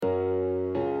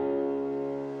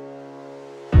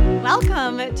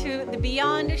Welcome to the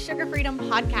Beyond Sugar Freedom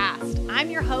podcast. I'm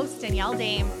your host, Danielle,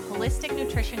 holistic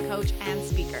nutrition coach and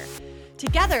speaker.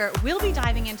 Together, we'll be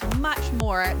diving into much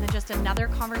more than just another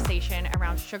conversation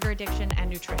around sugar addiction and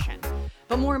nutrition.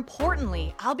 But more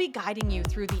importantly, I'll be guiding you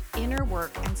through the inner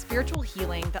work and spiritual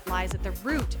healing that lies at the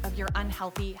root of your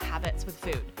unhealthy habits with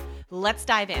food. Let's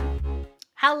dive in.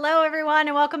 Hello, everyone,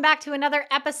 and welcome back to another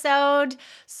episode.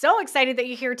 So excited that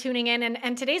you're here tuning in.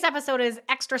 And today's episode is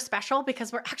extra special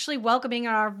because we're actually welcoming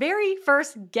our very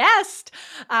first guest.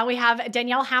 We have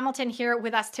Danielle Hamilton here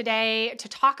with us today to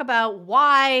talk about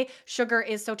why sugar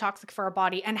is so toxic for our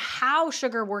body and how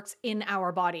sugar works in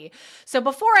our body. So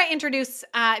before I introduce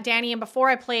Danny and before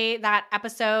I play that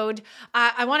episode,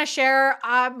 I want to share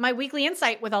my weekly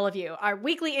insight with all of you. Our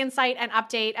weekly insight and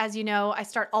update, as you know, I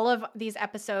start all of these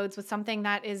episodes with something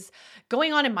that is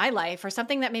going on in my life or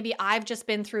something that maybe I've just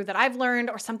been through that I've learned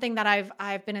or something that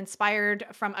I've been inspired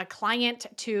from a client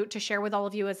to share with all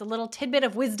of you as a little tidbit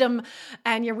of wisdom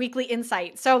and your weekly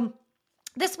insight. So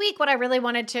this week, what I really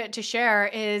wanted to share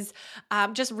is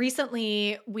just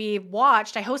recently I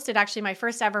hosted actually my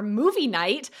first ever movie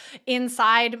night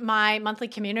inside my monthly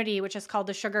community, which is called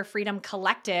the Sugar Freedom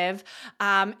Collective.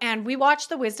 And we watched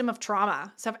The Wisdom of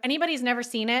Trauma. So if anybody's never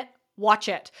seen it, watch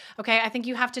it. Okay. I think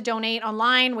you have to donate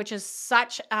online, which is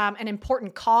such an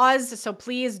important cause. So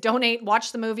please donate,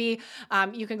 watch the movie.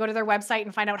 You can go to their website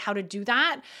and find out how to do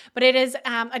that. But it is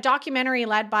a documentary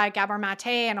led by Gabor Mate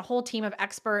and a whole team of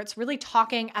experts really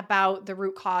talking about the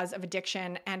root cause of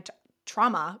addiction and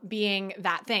trauma being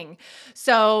that thing.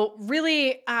 So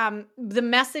really, the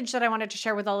message that I wanted to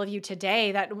share with all of you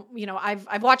today that, you know,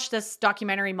 I've watched this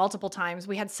documentary multiple times.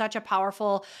 We had such a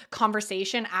powerful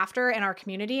conversation after in our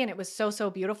community, and it was so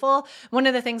beautiful. One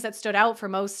of the things that stood out for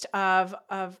most of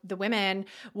the women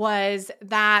was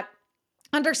that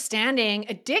understanding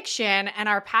addiction and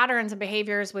our patterns and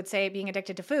behaviors would say being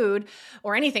addicted to food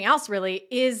or anything else really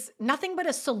is nothing but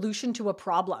a solution to a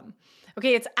problem.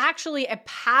 Okay, it's actually a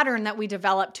pattern that we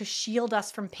develop to shield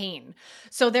us from pain.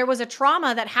 So there was a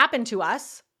trauma that happened to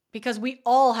us, because we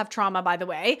all have trauma, by the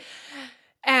way.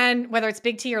 And whether it's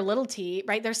big T or little t,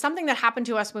 right? There's something that happened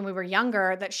to us when we were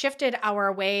younger that shifted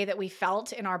our way that we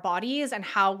felt in our bodies and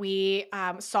how we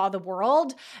saw the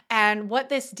world. And what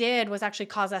this did was actually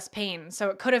cause us pain.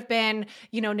 So it could have been,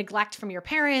 neglect from your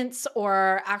parents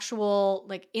or actual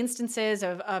like instances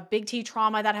of big T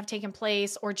trauma that have taken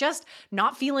place, or just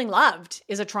not feeling loved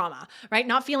is a trauma, right?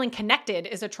 Not feeling connected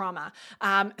is a trauma.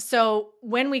 So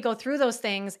when we go through those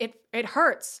things, it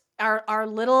hurts. Our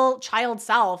little child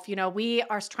self, we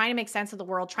are trying to make sense of the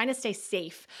world, trying to stay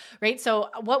safe, right? So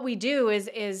what we do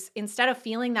is instead of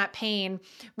feeling that pain,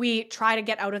 we try to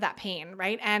get out of that pain,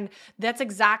 right? And that's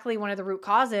exactly one of the root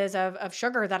causes of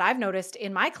sugar that I've noticed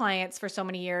in my clients for so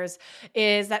many years,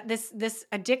 is that this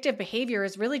addictive behavior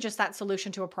is really just that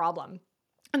solution to a problem.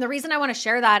 And the reason I want to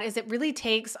share that is it really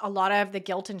takes a lot of the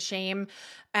guilt and shame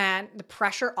and the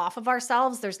pressure off of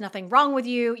ourselves. There's nothing wrong with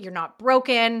you. You're not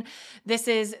broken. This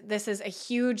is a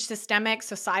huge systemic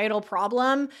societal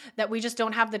problem that we just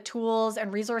don't have the tools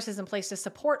and resources in place to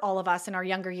support all of us in our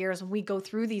younger years when we go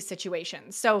through these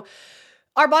situations. So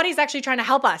our body's actually trying to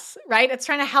help us, right? It's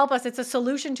trying to help us. It's a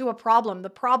solution to a problem. The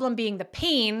problem being the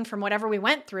pain from whatever we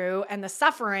went through and the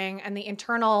suffering and the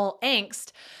internal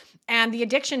angst. And the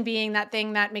addiction being that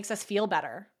thing that makes us feel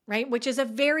better, right? Which is a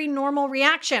very normal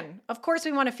reaction. Of course,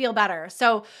 we want to feel better.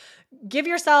 So give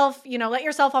yourself, let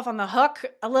yourself off on the hook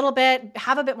a little bit,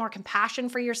 have a bit more compassion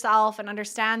for yourself, and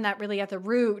understand that really at the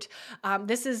root,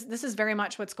 this is very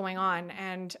much what's going on.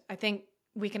 And I think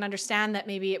we can understand that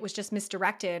maybe it was just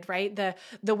misdirected, right?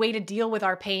 The way to deal with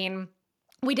our pain,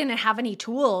 we didn't have any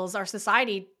tools. Our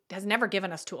society has never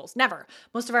given us tools. Never.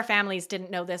 Most of our families didn't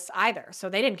know this either. So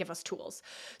they didn't give us tools.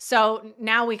 So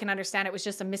now we can understand it was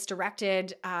just a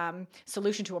misdirected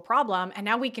solution to a problem. And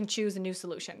now we can choose a new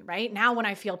solution, right? Now when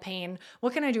I feel pain,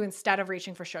 what can I do instead of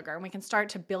reaching for sugar? And we can start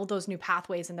to build those new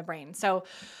pathways in the brain. So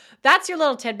that's your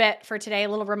little tidbit for today, a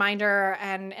little reminder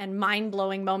and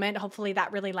mind-blowing moment. Hopefully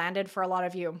that really landed for a lot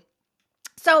of you.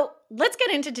 So let's get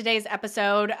into today's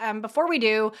episode. Before we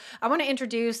do, I want to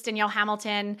introduce Danielle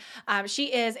Hamilton.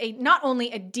 She is not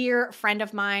only a dear friend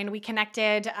of mine. We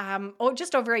connected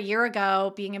just over a year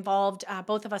ago, being involved,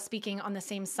 both of us speaking on the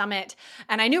same summit.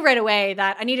 And I knew right away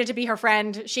that I needed to be her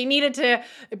friend. She needed to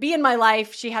be in my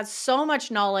life. She has so much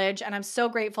knowledge, and I'm so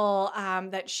grateful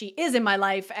that she is in my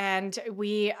life. And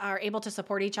we are able to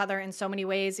support each other in so many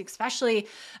ways, especially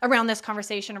around this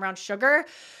conversation around sugar.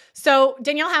 So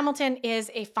Danielle Hamilton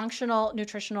is a functional functional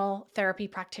nutritional therapy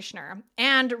practitioner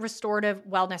and restorative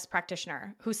wellness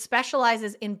practitioner who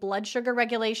specializes in blood sugar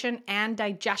regulation and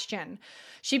digestion.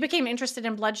 She became interested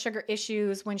in blood sugar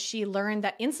issues when she learned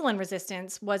that insulin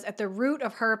resistance was at the root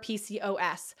of her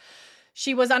PCOS.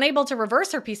 She was unable to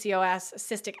reverse her PCOS,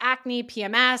 cystic acne,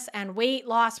 PMS, and weight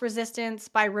loss resistance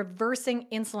by reversing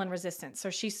insulin resistance. So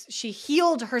she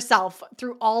healed herself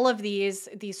through all of these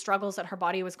struggles that her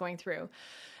body was going through.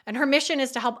 And her mission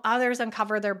is to help others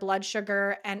uncover their blood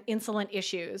sugar and insulin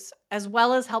issues, as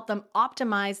well as help them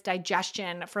optimize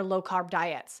digestion for low-carb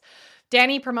diets.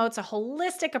 Dani promotes a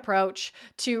holistic approach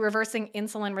to reversing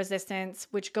insulin resistance,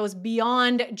 which goes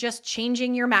beyond just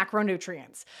changing your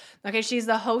macronutrients. Okay, she's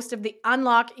the host of the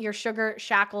Unlock Your Sugar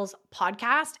Shackles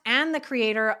podcast and the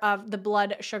creator of the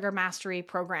Blood Sugar Mastery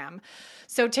program.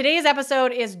 So today's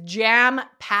episode is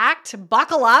jam-packed.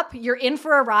 Buckle up. You're in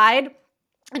for a ride.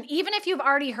 And even if you've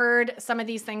already heard some of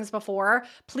these things before,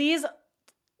 please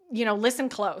listen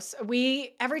close.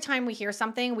 Every time we hear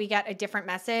something, we get a different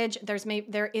message.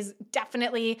 There is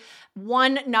definitely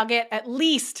one nugget, at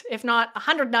least, if not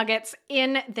 100 nuggets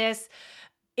in this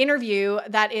interview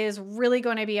that is really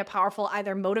going to be a powerful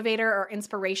either motivator or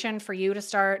inspiration for you to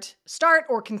start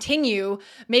or continue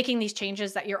making these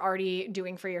changes that you're already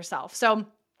doing for yourself. So,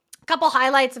 a couple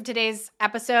highlights of today's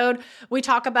episode. We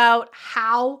talk about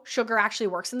how sugar actually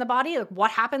works in the body, like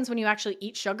what happens when you actually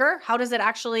eat sugar, how does it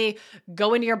actually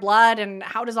go into your blood, and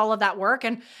how does all of that work,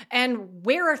 and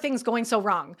where are things going so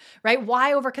wrong, right?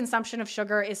 Why overconsumption of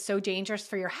sugar is so dangerous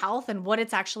for your health and what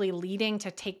it's actually leading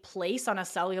to take place on a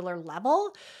cellular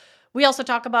level. We also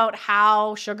talk about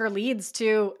how sugar leads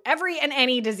to every and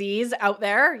any disease out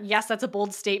there. Yes, that's a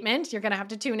bold statement. You're going to have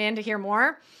to tune in to hear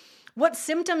more. What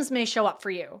symptoms may show up for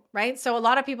you, right? So a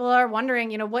lot of people are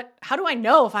wondering, how do I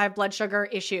know if I have blood sugar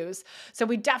issues? So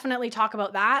we definitely talk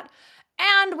about that.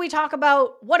 And we talk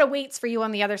about what awaits for you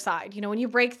on the other side. When you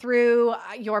break through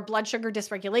your blood sugar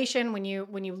dysregulation, when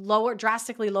you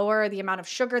drastically lower the amount of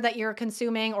sugar that you're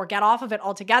consuming or get off of it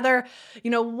altogether,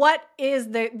 what is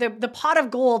the pot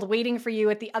of gold waiting for you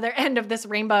at the other end of this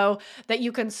rainbow that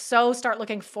you can so start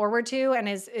looking forward to and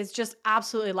is just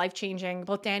absolutely life-changing.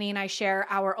 Both Dani and I share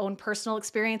our own personal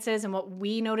experiences and what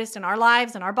we noticed in our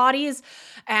lives and our bodies,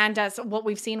 and so what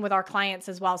we've seen with our clients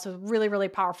as well. So really, really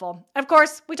powerful. Of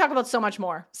course, we talk about so much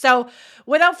more. So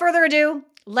without further ado,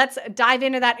 let's dive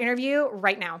into that interview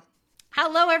right now.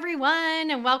 Hello,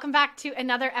 everyone, and welcome back to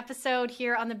another episode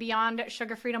here on the Beyond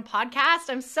Sugar Freedom podcast.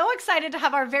 I'm so excited to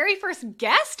have our very first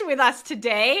guest with us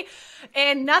today.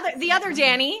 The other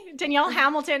Dani, Danielle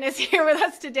Hamilton, is here with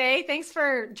us today. Thanks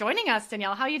for joining us,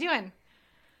 Danielle. How are you doing?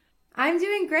 I'm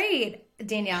doing great,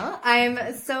 Danielle.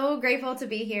 I'm so grateful to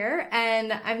be here,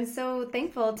 and I'm so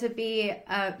thankful to be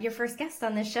your first guest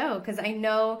on this show, because I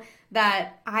know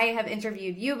that I have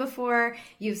interviewed you before.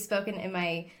 You've spoken in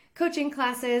my coaching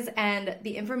classes, and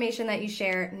the information that you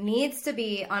share needs to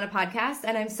be on a podcast,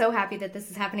 and I'm so happy that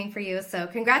this is happening for you. So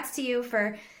congrats to you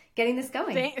for getting this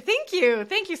going. Thank you.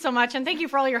 Thank you so much. And thank you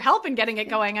for all your help in getting it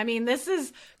going. I mean, this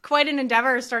is quite an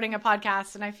endeavor, starting a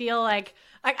podcast, and I feel like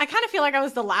I kind of feel like I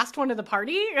was the last one to the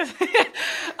party,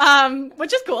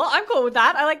 which is cool. I'm cool with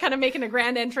that. I like kind of making a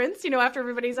grand entrance, after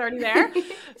everybody's already there.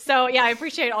 So yeah, I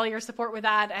appreciate all your support with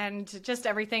that and just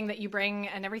everything that you bring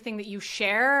and everything that you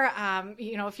share.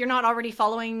 If you're not already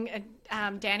following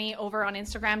Dani over on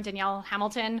Instagram, Danielle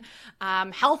Hamilton,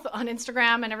 Health on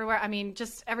Instagram and everywhere. I mean,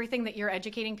 just everything that you're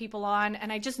educating people on.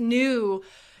 And I just knew,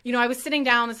 I was sitting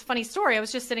down, this funny story. I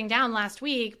was just sitting down last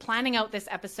week planning out this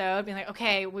episode, being like,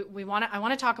 okay, I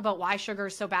want to talk about why sugar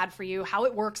is so bad for you, how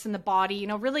it works in the body,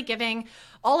 really giving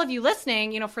all of you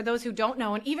listening, for those who don't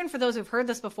know, and even for those who've heard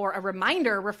this before, a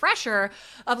refresher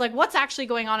of like what's actually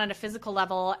going on at a physical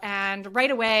level. And right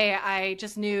away, I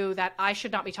just knew that I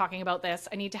should not be talking about this.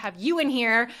 I need to have you in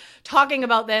here talking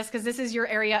about this because this is your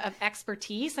area of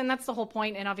expertise. And that's the whole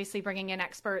point. And obviously bringing in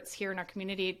experts here in our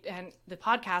community and the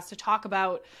podcast to talk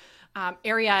about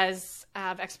areas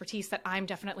of expertise that I'm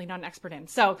definitely not an expert in.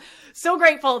 So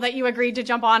grateful that you agreed to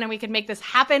jump on and we could make this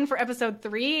happen for episode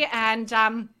 3.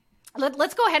 And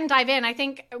let's go ahead and dive in. I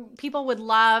think people would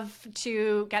love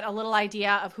to get a little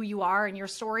idea of who you are and your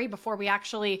story before we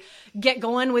actually get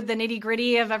going with the nitty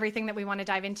gritty of everything that we want to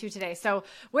dive into today. So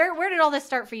where did all this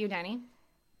start for you, Dani?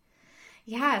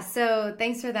 Yeah, so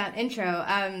thanks for that intro.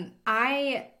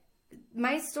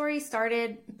 My story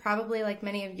started probably like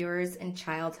many of yours in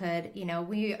childhood.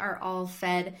 We are all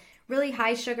fed really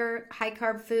high sugar, high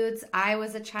carb foods. I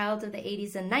was a child of the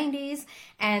 80s and 90s,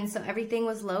 and so everything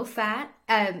was low fat,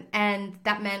 and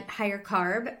that meant higher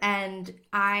carb. And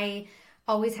I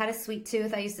always had a sweet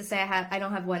tooth. I used to say I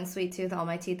don't have one sweet tooth. All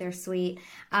my teeth are sweet.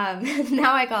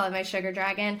 Now I call it my sugar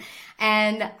dragon.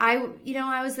 And I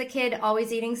was the kid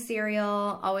always eating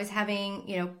cereal, always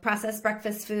having, processed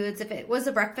breakfast foods. If it was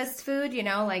a breakfast food,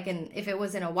 if it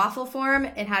was in a waffle form,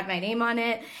 it had my name on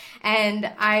it.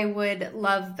 And I would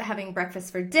love having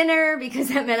breakfast for dinner because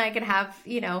that meant I could have,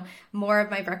 more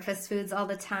of my breakfast foods all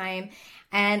the time.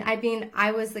 And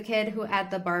I was the kid who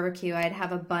at the barbecue, I'd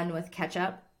have a bun with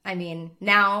ketchup.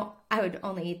 Now I would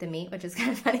only eat the meat, which is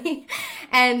kind of funny.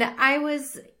 And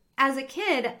as a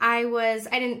kid, I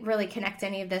didn't really connect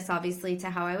any of this, obviously,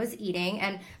 to how I was eating.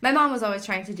 And my mom was always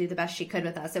trying to do the best she could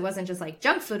with us. It wasn't just like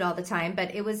junk food all the time,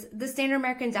 but it was the standard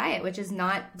American diet, which is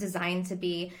not designed to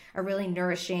be a really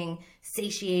nourishing,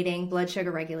 satiating, blood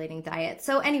sugar regulating diet.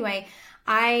 So anyway,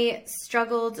 I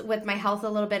struggled with my health a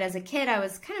little bit as a kid. I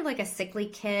was kind of like a sickly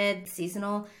kid,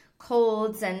 seasonal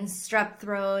colds and strep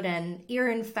throat and ear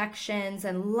infections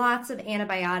and lots of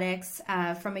antibiotics.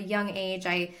 From a young age,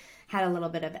 I had a little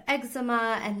bit of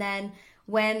eczema. And then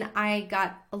when I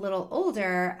got a little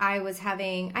older, I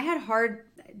had hard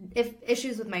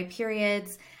issues with my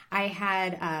periods. I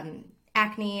had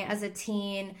acne as a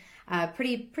teen,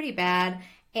 pretty bad.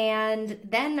 And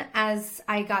then as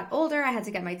I got older, I had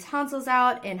to get my tonsils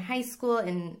out in high school.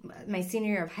 In my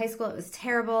senior year of high school, it was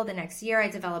terrible. The next year, I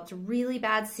developed really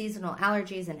bad seasonal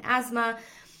allergies and asthma.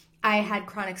 I had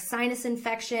chronic sinus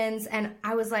infections, and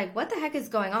I was like, what the heck is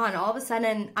going on? All of a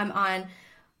sudden, I'm on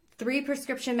 3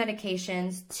 prescription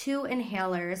medications, 2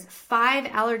 inhalers, 5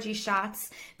 allergy shots,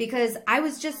 because I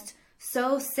was just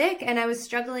so sick and I was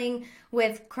struggling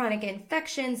with chronic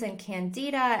infections and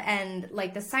candida and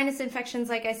like the sinus infections,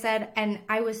 like I said. And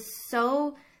I was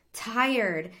so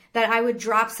tired that I would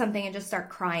drop something and just start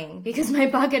crying because my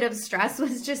bucket of stress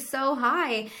was just so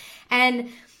high. And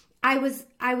I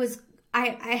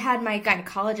had my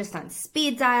gynecologist on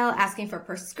speed dial asking for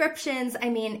prescriptions.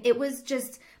 It was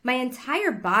just, my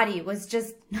entire body was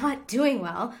just not doing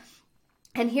well.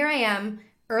 And here I am,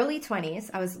 early 20s.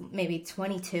 I was maybe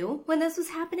 22 when this was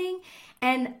happening.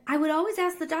 And I would always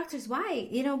ask the doctors, why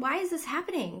is this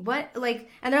happening?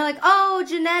 And they're like, oh,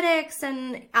 genetics.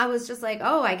 And I was just like,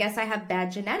 oh, I guess I have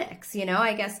bad genetics.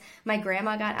 I guess my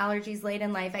grandma got allergies late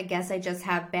in life. I guess I just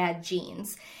have bad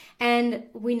genes. And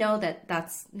we know that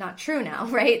that's not true now,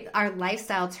 right? Our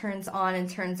lifestyle turns on and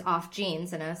turns off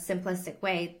genes in a simplistic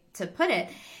way to put it.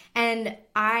 And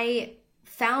I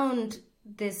found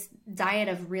this diet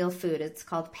of real food. It's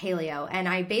called paleo. And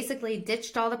I basically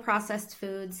ditched all the processed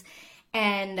foods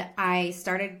and I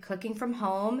started cooking from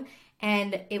home,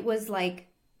 and it was like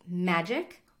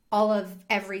magic. All of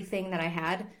everything that I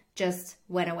had just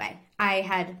went away. I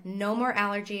had no more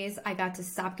allergies. I got to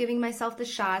stop giving myself the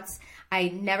shots. I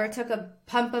never took a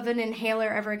pump of an inhaler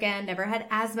ever again, never had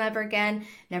asthma ever again,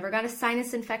 never got a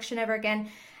sinus infection ever again.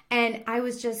 And I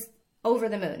was just over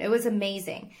the moon. It was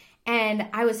amazing. And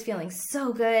I was feeling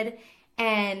so good.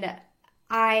 And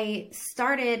I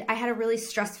had a really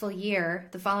stressful year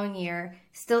the following year,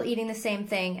 still eating the same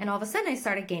thing. And all of a sudden I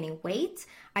started gaining weight.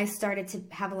 I started to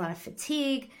have a lot of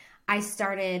fatigue. I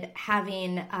started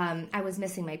having, I was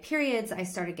missing my periods. I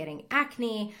started getting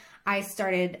acne. I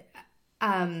started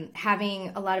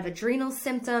having a lot of adrenal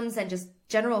symptoms and just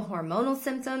general hormonal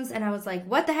symptoms. And I was like,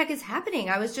 what the heck is happening?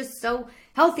 I was just so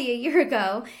healthy a year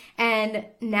ago. And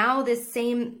now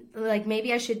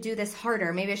maybe I should do this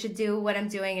harder. Maybe I should do what I'm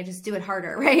doing and just do it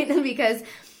harder, right? Because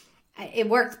it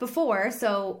worked before,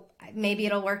 so maybe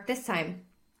it'll work this time.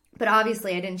 But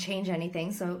obviously I didn't change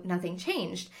anything, so nothing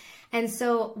changed. And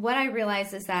so what I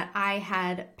realized is that I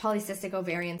had polycystic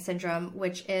ovarian syndrome,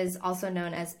 which is also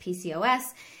known as PCOS.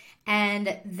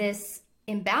 And this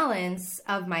imbalance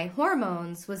of my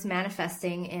hormones was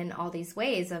manifesting in all these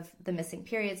ways of the missing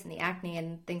periods and the acne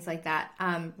and things like that.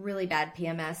 Really bad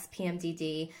PMS,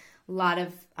 PMDD, a lot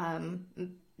of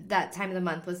that time of the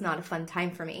month was not a fun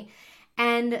time for me.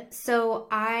 And so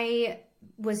I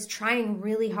was trying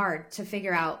really hard to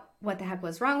figure out what the heck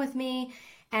was wrong with me.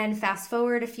 And fast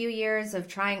forward a few years of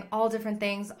trying all different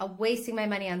things, wasting my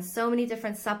money on so many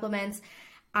different supplements,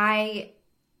 I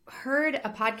heard a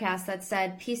podcast that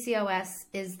said PCOS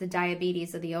is the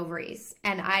diabetes of the ovaries.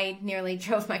 And I nearly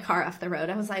drove my car off the road.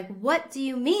 I was like, what do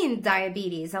you mean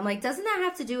diabetes? I'm like, doesn't that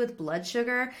have to do with blood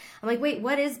sugar? I'm like, wait,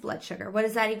 what is blood sugar? What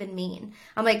does that even mean?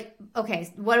 I'm like, okay,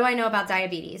 what do I know about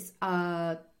diabetes?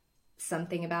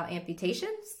 Something about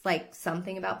amputations, like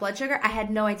something about blood sugar. I had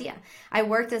no idea. I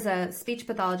worked as a speech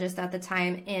pathologist at the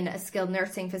time in a skilled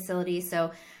nursing facility.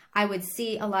 So I would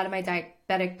see a lot of my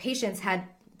diabetic patients had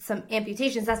some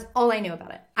amputations. That's all I knew about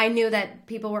it. I knew that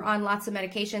people were on lots of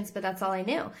medications, but that's all I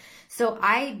knew. So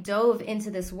I dove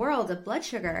into this world of blood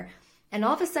sugar And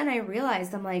all of a sudden I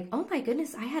realized, I'm like, oh my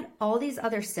goodness, I had all these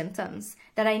other symptoms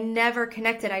that I never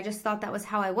connected. I just thought that was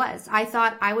how I was. I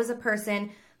thought I was a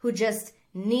person who just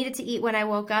needed to eat when I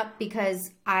woke up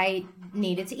because I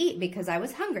needed to eat because I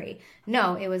was hungry.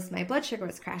 No, it was my blood sugar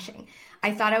was crashing.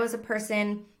 I thought I was a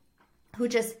person who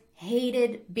just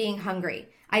hated being hungry.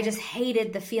 I just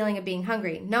hated the feeling of being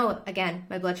hungry. No, again,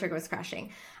 my blood sugar was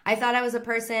crashing. I thought I was a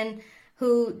person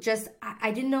who just,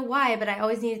 I didn't know why, but I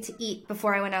always needed to eat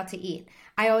before I went out to eat.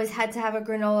 I always had to have a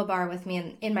granola bar with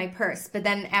me in my purse. But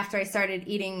then after I started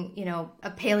eating,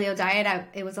 a paleo diet,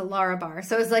 it was a Lara bar.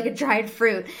 So it was like a dried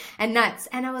fruit and nuts.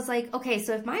 And I was like, okay,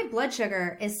 so if my blood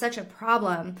sugar is such a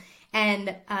problem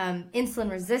and insulin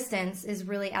resistance is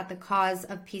really at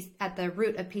the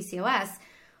root of PCOS,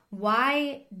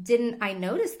 why didn't I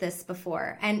notice this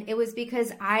before? And it was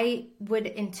because I would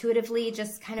intuitively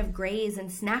just kind of graze and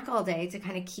snack all day to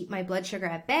kind of keep my blood sugar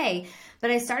at bay.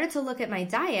 But I started to look at my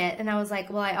diet and I was like,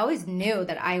 well, I always knew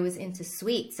that I was into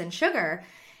sweets and sugar.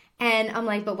 And I'm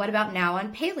like, but what about now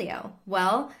on paleo?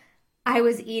 Well, I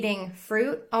was eating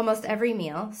fruit almost every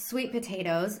meal, sweet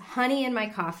potatoes, honey in my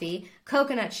coffee,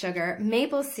 coconut sugar,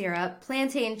 maple syrup,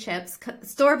 plantain chips,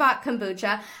 store-bought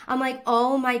kombucha. I'm like,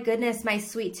 oh my goodness, my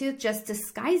sweet tooth just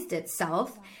disguised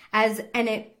itself and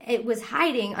it was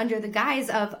hiding under the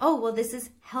guise of, oh, well, this is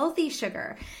healthy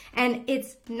sugar. And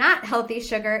it's not healthy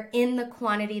sugar in the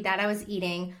quantity that I was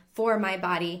eating for my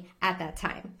body at that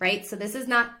time, right? So this is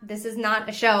not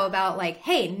a show about like,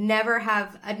 hey, never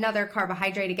have another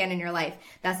carbohydrate again in your life.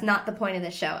 That's not the point of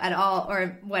the show at all,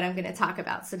 or what I'm going to talk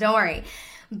about. So don't worry.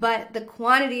 But the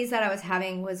quantities that I was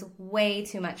having was way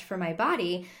too much for my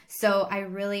body. So I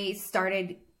really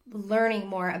started learning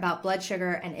more about blood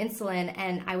sugar and insulin,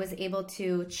 and I was able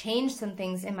to change some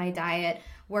things in my diet,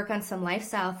 work on some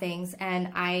lifestyle things,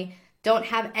 and I don't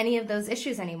have any of those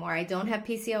issues anymore. I don't have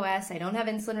PCOS. I don't have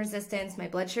insulin resistance. My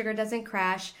blood sugar doesn't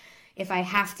crash. If I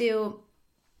have to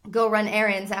go run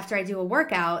errands after I do a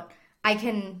workout, I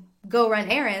can go run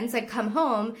errands and come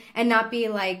home and not be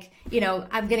like,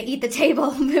 I'm going to eat the table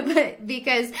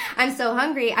because I'm so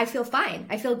hungry. I feel fine.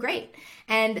 I feel great.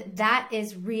 And that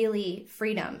is really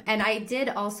freedom. And I did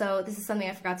also, this is something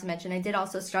I forgot to mention, I did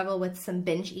also struggle with some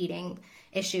binge eating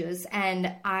issues.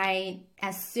 And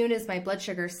as soon as my blood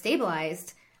sugar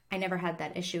stabilized, I never had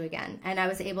that issue again. And I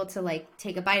was able to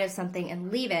take a bite of something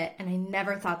and leave it. And I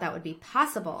never thought that would be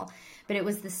possible. But it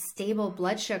was the stable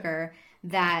blood sugar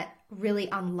that really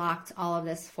unlocked all of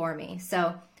this for me.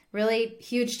 So really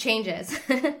huge changes.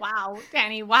 Wow,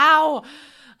 Dani. Wow.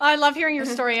 I love hearing your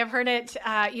story. I've heard it,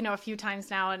 a few times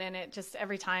now, and it just,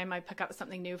 every time I pick up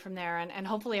something new from there, and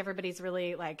hopefully everybody's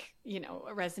really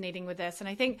resonating with this. And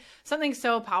I think something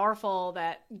so powerful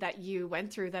that you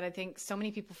went through that I think so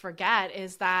many people forget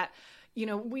is that,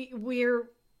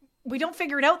 we don't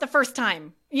figure it out the first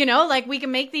time. We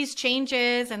can make these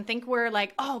changes and think we're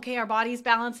like, oh, okay, our body's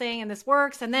balancing and this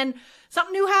works. And then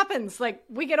something new happens. Like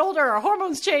we get older, our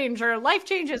hormones change, or life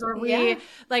changes, or we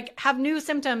have new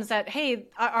symptoms that, hey,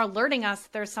 are alerting us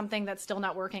there's something that's still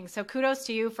not working. So kudos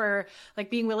to you for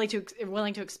being willing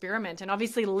to experiment and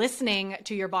obviously listening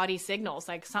to your body signals.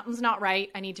 Like something's not right.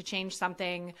 I need to change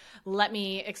something. Let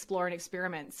me explore and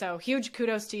experiment. So huge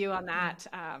kudos to you on that.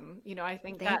 I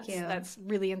think that's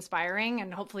really inspiring,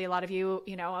 and hopefully a lot of you,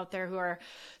 out there who are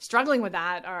struggling with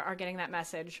that are getting that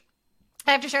message.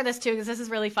 I have to share this too, because this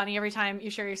is really funny every time you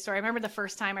share your story. I remember the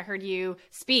first time I heard you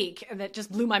speak, and that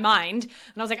just blew my mind. And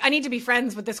I was like, I need to be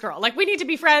friends with this girl. We need to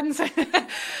be friends.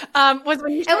 Was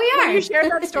when you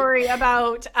shared that story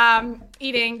about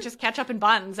eating just ketchup and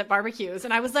buns at barbecues.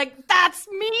 And I was like, that's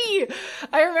me.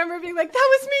 I remember being like,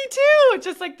 that was me too.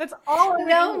 Just that's all.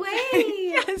 No way.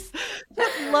 Yes.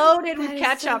 Just loaded with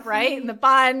ketchup, right? And the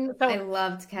bun. So I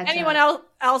loved ketchup. Anyone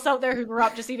else out there who grew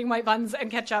up just eating white buns and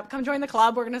ketchup, come join the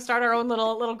club. We're going to start our own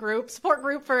little support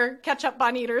group for ketchup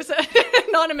bun eaters.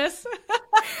 Anonymous.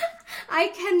 I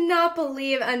cannot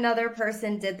believe another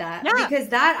person did that, because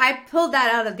I pulled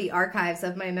that out of the archives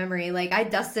of my memory. I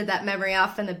dusted that memory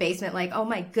off in the basement. Oh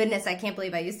my goodness, I can't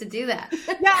believe I used to do that.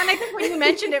 Yeah. And I think when you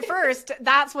mentioned it first,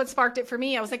 that's what sparked it for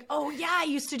me. I was like, oh yeah, I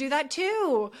used to do that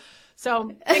too.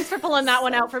 So thanks for pulling that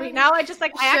one out for me. Now I just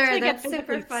I actually get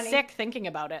super sick thinking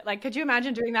about it. Could you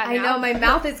imagine doing that now? I know, my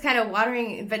mouth is kind of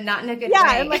watering, but not in a good way.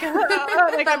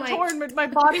 Yeah, I'm torn, but my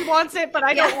body wants it, but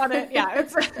I don't want it. Yeah,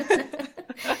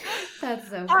 That's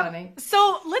so funny.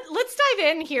 So let's dive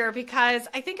in here, because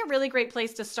I think a really great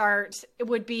place to start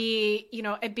would be,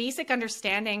 a basic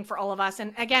understanding for all of us.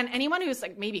 And again, anyone who's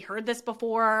like maybe heard this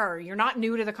before, or you're not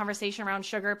new to the conversation around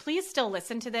sugar, please still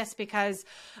listen to this, because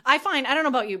I find, I don't know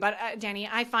about you, but Danny,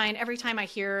 I find every time I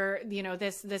hear,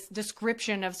 this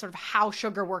description of sort of how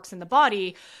sugar works in the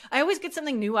body, I always get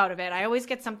something new out of it. I always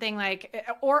get something like,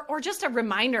 or just a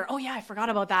reminder. Oh yeah, I forgot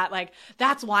about that. Like,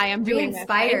 that's why I'm doing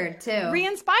re-inspired this, right? too.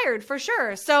 Re-inspired for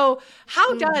sure. So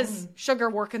how does sugar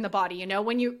work in the body?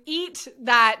 When you eat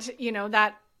that,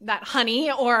 that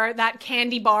honey or that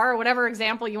candy bar or whatever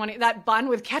example you want, that bun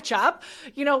with ketchup,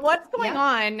 what's going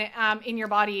on in your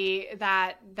body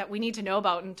that we need to know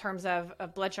about in terms of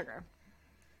blood sugar?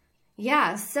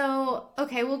 Yeah. So,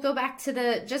 okay, we'll go back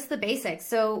to just the basics.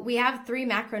 So we have 3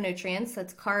 macronutrients.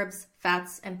 That's carbs,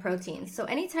 fats, and proteins. So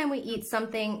anytime we eat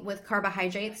something with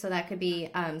carbohydrates, so that could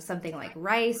be something like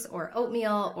rice or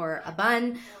oatmeal or a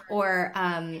bun or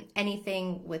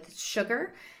anything with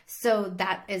sugar. So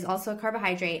that is also a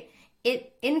carbohydrate.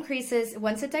 It increases,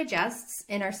 once it digests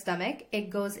in our stomach,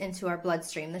 it goes into our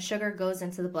bloodstream. The sugar goes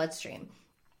into the bloodstream.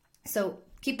 So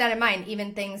keep that in mind.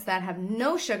 Even things that have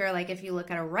no sugar, like if you look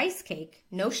at a rice cake,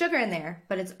 no sugar in there,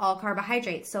 but it's all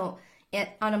carbohydrates. So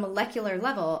on a molecular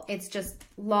level, it's just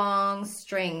long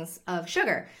strings of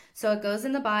sugar. So it goes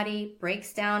in the body,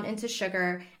 breaks down into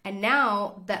sugar, and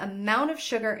now the amount of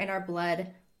sugar in our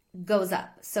blood goes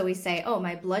up. So we say, oh,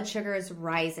 my blood sugar is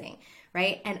rising,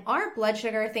 right? And our blood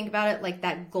sugar, think about it like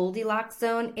that Goldilocks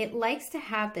zone. It likes to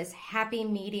have this happy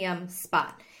medium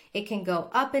spot. It can go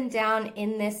up and down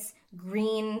in this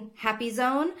green happy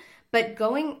zone, but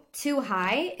going too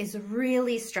high is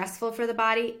really stressful for the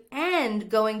body, and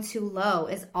going too low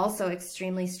is also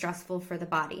extremely stressful for the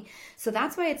body. So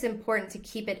that's why it's important to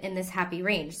keep it in this happy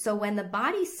range. So when the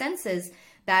body senses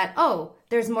that, oh,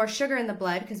 there's more sugar in the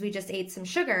blood because we just ate some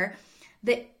sugar,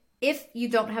 that if you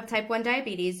don't have type 1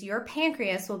 diabetes, your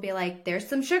pancreas will be like, there's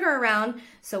some sugar around,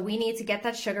 so we need to get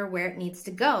that sugar where it needs to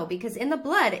go, because in the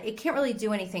blood, it can't really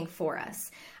do anything for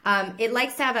us. It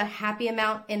likes to have a happy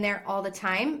amount in there all the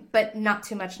time, but not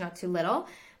too much, not too little,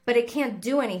 but it can't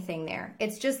do anything there.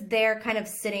 It's just there kind of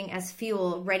sitting as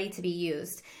fuel, ready to be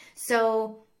used.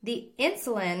 So the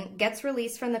insulin gets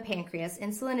released from the pancreas.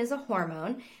 Insulin is a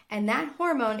hormone, and that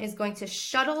hormone is going to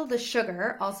shuttle the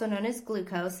sugar, also known as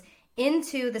glucose,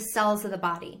 into the cells of the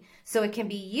body. So it can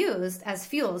be used as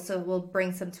fuel. So it will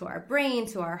bring some to our brain,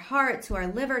 to our heart, to our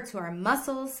liver, to our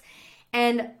muscles.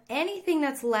 And anything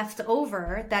that's left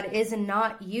over that is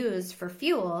not used for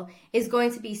fuel is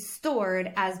going to be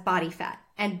stored as body fat.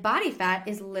 And body fat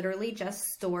is literally just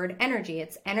stored energy.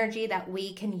 It's energy that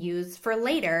we can use for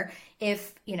later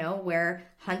if, we're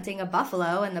hunting a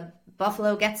buffalo and the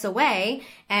buffalo gets away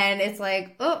and it's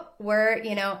like, oh, we're,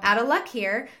 out of luck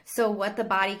here. So what the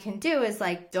body can do is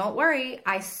like, don't worry,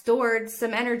 I stored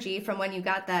some energy from when you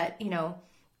got that,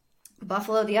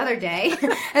 buffalo the other day.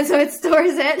 And so it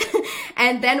stores it.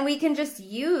 And then we can just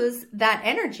use that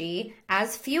energy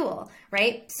as fuel,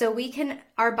 right? So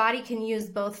our body can use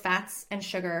both fats and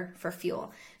sugar for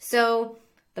fuel. So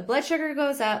the blood sugar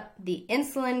goes up, the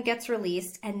insulin gets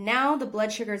released, and now the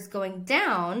blood sugar is going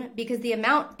down because the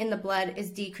amount in the blood is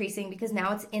decreasing because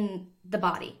now it's in the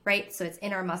body, right? So it's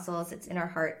in our muscles, it's in our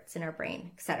heart, it's in our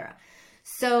brain, etc.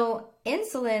 So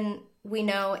insulin, we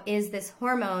know, is this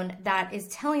hormone that is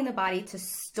telling the body to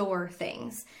store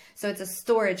things. So it's a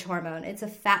storage hormone. It's a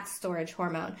fat storage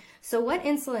hormone. So what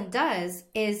insulin does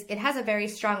is it has a very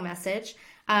strong message.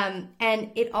 And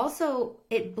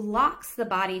it blocks the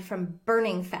body from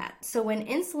burning fat. So when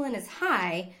insulin is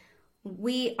high,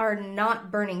 we are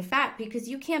not burning fat because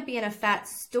you can't be in a fat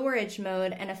storage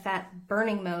mode and a fat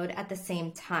burning mode at the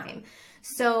same time.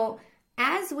 So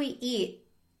as we eat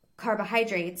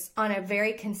carbohydrates on a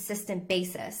very consistent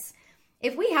basis,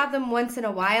 if we have them once in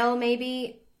a while,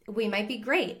 maybe we might be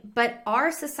great. But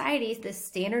our society, this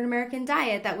standard American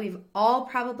diet that we've all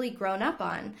probably grown up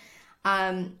on,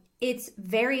 it's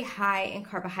very high in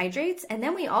carbohydrates. And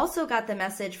then we also got the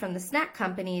message from the snack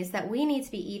companies that we need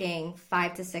to be eating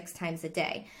 5 to 6 times a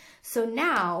day. So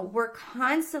now we're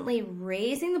constantly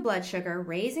raising the blood sugar,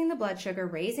 raising the blood sugar,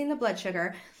 raising the blood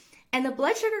sugar. And the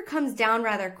blood sugar comes down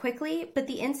rather quickly, but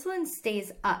the insulin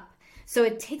stays up. So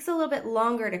it takes a little bit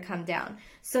longer to come down.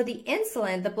 So the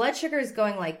insulin, the blood sugar is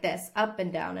going like this, up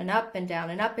and down and up and down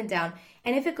and up and down.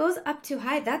 And if it goes up too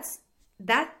high,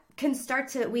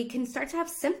 we can start to have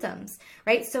symptoms,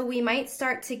 right? So we might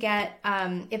start to get,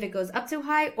 if it goes up too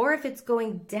high or if it's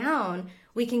going down,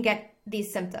 we can get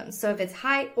these symptoms. So if it's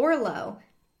high or low,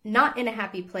 not in a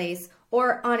happy place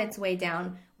or on its way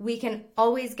down, we can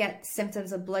always get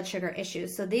symptoms of blood sugar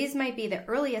issues. So these might be the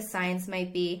earliest signs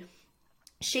might be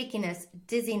shakiness,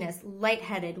 dizziness,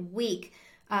 lightheaded, weak,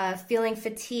 feeling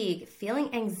fatigue,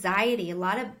 feeling anxiety, a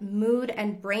lot of mood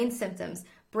and brain symptoms,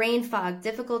 brain fog,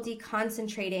 difficulty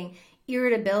concentrating,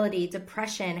 irritability,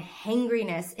 depression,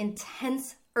 hangriness,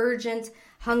 intense, urgent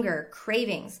hunger,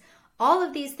 cravings. All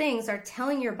of these things are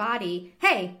telling your body,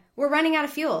 hey, we're running out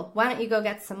of fuel. Why don't you go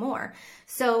get some more?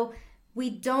 So we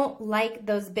don't like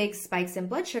those big spikes in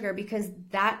blood sugar because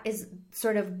that is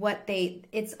sort of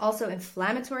it's also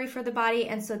inflammatory for the body.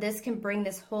 And so this can bring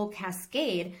this whole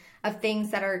cascade of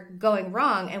things that are going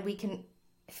wrong, and we can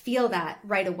feel that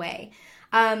right away.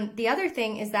 The other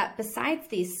thing is that besides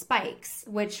these spikes,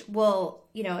 which will,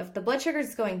 if the blood sugar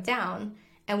is going down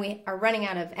and we are running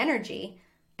out of energy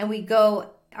and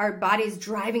our body's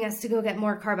driving us to go get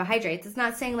more carbohydrates. It's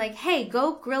not saying like, hey,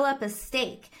 go grill up a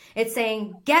steak. It's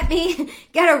saying, get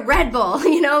a Red Bull,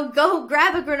 go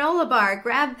grab a granola bar,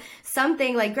 grab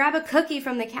something, like grab a cookie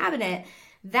from the cabinet.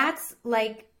 That's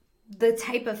like the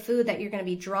type of food that you're going to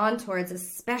be drawn towards,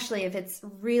 especially if it's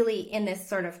really in this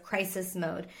sort of crisis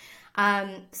mode.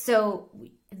 So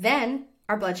then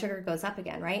our blood sugar goes up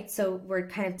again, right? So we're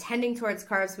kind of tending towards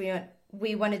carbs.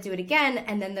 We want to do it again,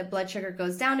 and then the blood sugar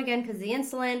goes down again because the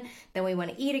insulin. Then we want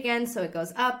to eat again, so it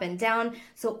goes up and down.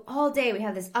 So all day we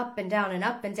have this up and down and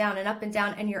up and down and up and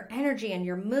down, and your energy and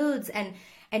your moods and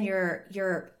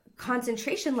your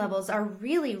concentration levels are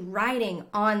really riding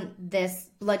on this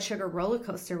blood sugar roller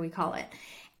coaster, we call it.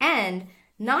 And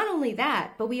not only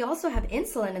that, but we also have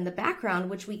insulin in the background,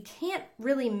 which we can't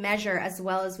really measure as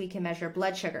well as we can measure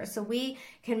blood sugar. So we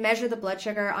can measure the blood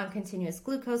sugar on continuous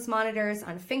glucose monitors,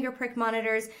 on finger prick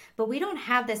monitors, but we don't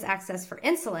have this access for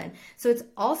insulin. So it's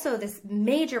also this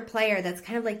major player that's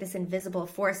kind of like this invisible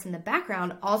force in the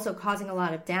background, also causing a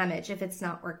lot of damage if it's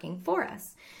not working for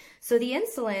us. So the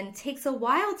insulin takes a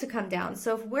while to come down.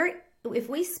 So if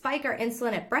we spike our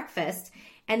insulin at breakfast,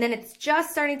 and then it's just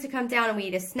starting to come down and we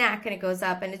eat a snack and it goes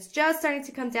up, and it's just starting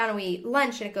to come down and we eat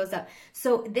lunch and it goes up.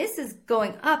 So this is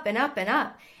going up and up and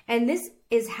up. And this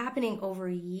is happening over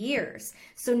years.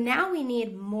 So now we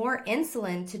need more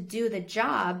insulin to do the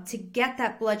job to get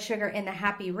that blood sugar in the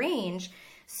happy range.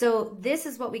 So this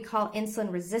is what we call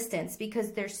insulin resistance,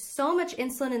 because there's so much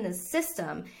insulin in the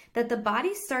system that the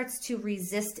body starts to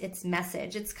resist its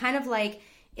message. It's kind of like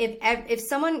if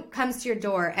someone comes to your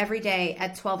door every day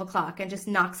at 12 o'clock and just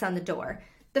knocks on the door,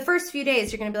 the first few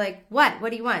days you're going to be like, what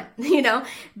do you want?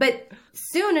 But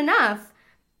soon enough,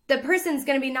 the person's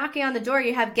going to be knocking on the door.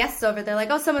 You have guests over. They're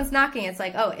like, oh, someone's knocking. It's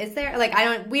like, oh, is there?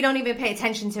 Like, we don't even pay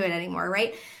attention to it anymore.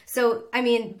 Right. So,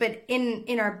 but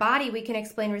in our body, we can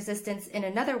explain resistance in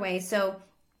another way. So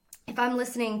if I'm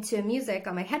listening to music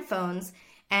on my headphones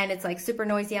and it's like super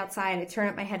noisy outside, I turn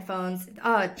up my headphones.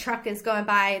 Oh, a truck is going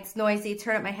by. It's noisy.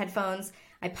 Turn up my headphones.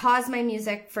 I pause my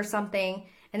music for something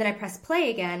and then I press play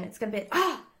again. It's going to be,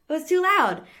 it was too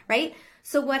loud. Right.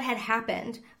 So what had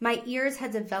happened? My ears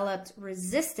had developed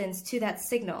resistance to that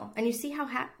signal. And you see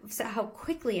how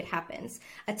quickly it happens.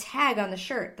 A tag on the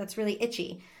shirt that's really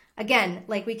itchy. Again,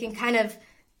 like we can kind of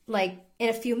like in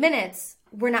a few minutes,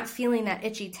 we're not feeling that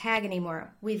itchy tag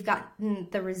anymore. We've gotten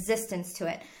the resistance to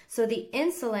it. So the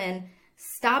insulin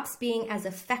stops being as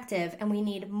effective, and we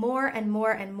need more and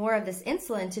more and more of this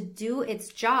insulin to do its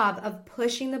job of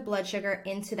pushing the blood sugar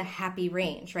into the happy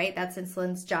range, right? That's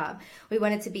insulin's job. We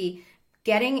want it to be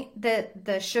getting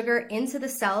the sugar into the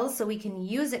cells so we can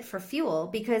use it for fuel,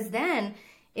 because then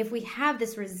if we have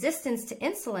this resistance to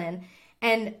insulin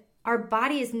and our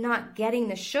body is not getting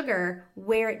the sugar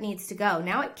where it needs to go,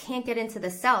 now it can't get into the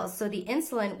cells. So the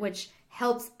insulin, which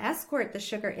helps escort the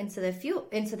sugar into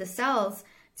the cells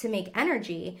to make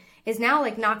energy, is now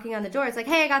like knocking on the door. It's like,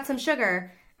 hey, I got some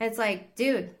sugar. And it's like,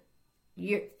 dude,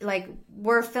 you're like,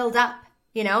 we're filled up,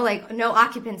 like no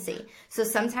occupancy. So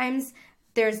sometimes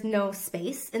there's no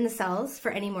space in the cells for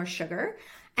any more sugar.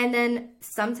 And then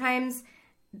sometimes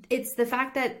it's the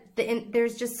fact that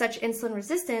there's just such insulin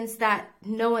resistance that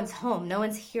no one's home. No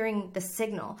one's hearing the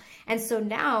signal. And so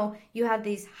now you have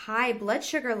these high blood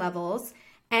sugar levels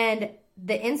and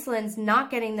the insulin's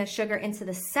not getting the sugar into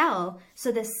the cell.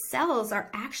 So the cells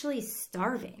are actually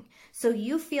starving. So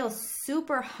you feel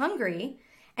super hungry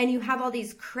and you have all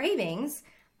these cravings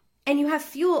and you have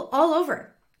fuel all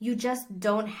over. You just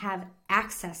don't have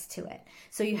access to it.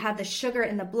 So you have the sugar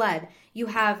in the blood. You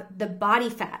have the body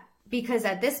fat, because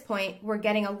at this point, we're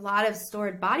getting a lot of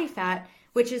stored body fat,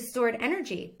 which is stored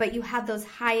energy. But you have those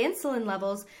high insulin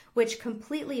levels, which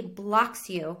completely blocks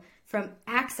you from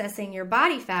accessing your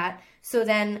body fat. So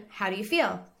then how do you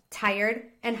feel? Tired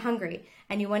and hungry.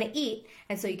 And you want to eat.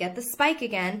 And so you get the spike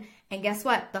again. And guess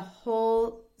what? The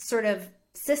whole sort of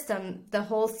system, the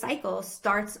whole cycle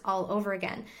starts all over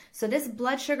again. So this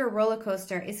blood sugar roller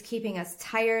coaster is keeping us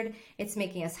tired. It's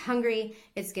making us hungry.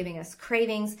 It's giving us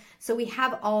cravings. So we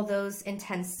have all those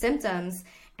intense symptoms,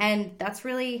 and that's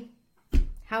really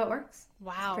how it works.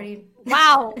 Wow.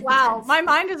 Wow. My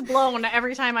mind is blown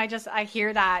every time I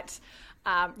hear that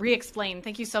re-explain.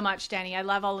 Thank you so much, Danny. I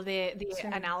love all of the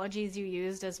Sure. analogies you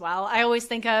used as well. I always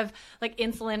think of like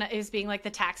insulin as being like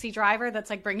the taxi driver that's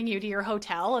like bringing you to your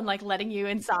hotel and like letting you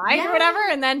inside or whatever.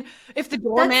 And then if the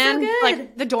doorman,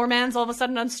 like the doorman's all of a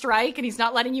sudden on strike and he's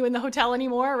not letting you in the hotel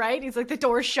anymore, right? He's like, the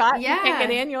door's shut. You can't get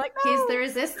in. You're like, no, he's the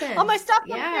resistance. all my stuff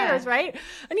upstairs, right?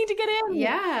 I need to get in.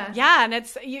 Yeah. And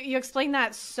it's, you explain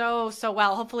that so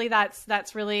well. Hopefully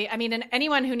that's really, I mean, and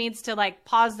anyone who needs to like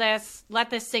pause this,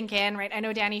 let this sink in, right? I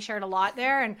know Danny shared a lot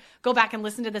there, and go back and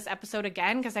listen to this episode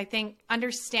again, because I think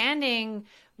understanding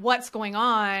what's going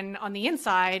on the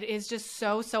inside is just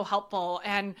so helpful.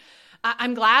 And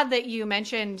I'm glad that you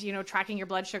mentioned, tracking your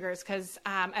blood sugars, because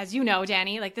as you know,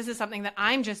 Danny, like this is something that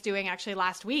I'm just doing. Actually,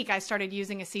 last week I started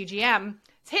using a CGM.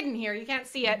 It's hidden here. You can't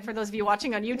see it for those of you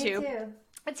watching on YouTube. Me too.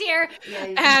 It's here. Yeah,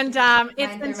 and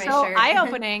it's been so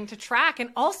eye-opening to track, and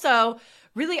also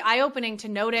really eye-opening to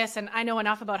notice. And I know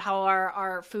enough about how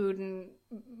our food and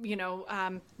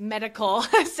medical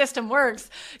system works.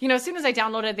 As soon as I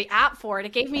downloaded the app for it,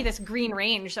 it gave me this green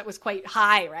range that was quite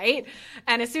high, right?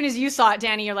 And as soon as you saw it,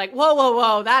 Danny, you're like,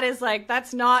 whoa,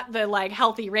 that's not the like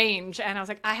healthy range. And I was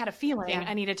like, I had a feeling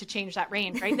I needed to change that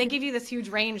range, right? They give you this huge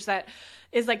range that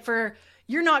is like for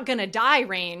you're not going to die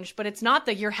range, but it's not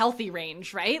the you're healthy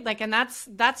range, right? Like, and that's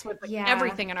what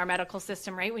everything in our medical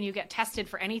system, right? When you get tested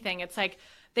for anything, it's like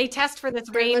they test for this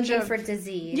range of for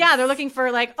disease. Yeah, they're looking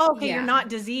for like, you're not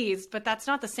diseased, but that's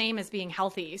not the same as being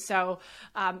healthy. So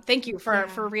thank you for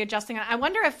readjusting that. I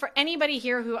wonder if for anybody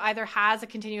here who either has a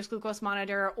continuous glucose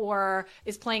monitor or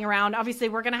is playing around, obviously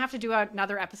we're going to have to do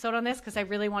another episode on this, because I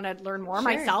really want to learn more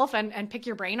myself and pick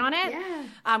your brain on it.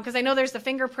 Yeah. Because I know there's the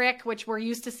finger prick, which we're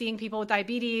used to seeing people with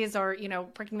diabetes or,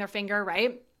 pricking their finger,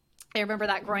 right? I remember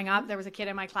that growing up. There was a kid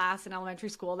in my class in elementary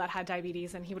school that had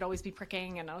diabetes, and he would always be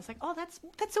pricking. And I was like, oh, that's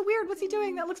so weird. What's he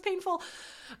doing? That looks painful.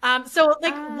 So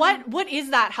like, what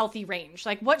is that healthy range?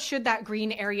 Like, what should that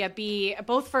green area be,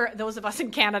 both for those of us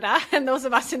in Canada and those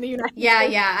of us in the United States?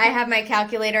 Yeah. I have my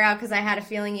calculator out because I had a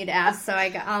feeling you'd ask. So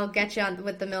I'll get you on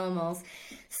with the millimoles.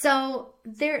 So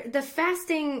the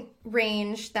fasting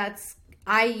range that's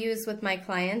I use with my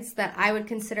clients that I would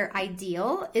consider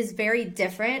ideal is very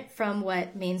different from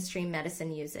what mainstream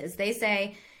medicine uses. They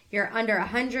say you're under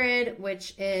 100,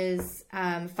 which is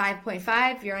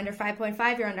 5.5. You're under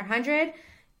 5.5. You're under 100.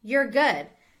 You're good.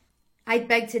 I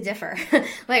beg to differ.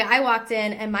 Like I walked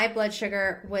in and my blood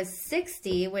sugar was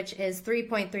 60, which is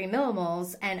 3.3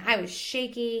 millimoles. And I was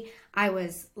shaky. I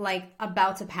was like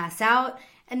about to pass out.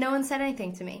 And no one said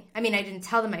anything to me. I mean, I didn't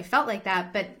tell them I felt like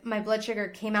that, but my blood sugar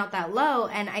came out that low.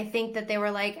 And I think that they were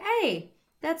like, hey,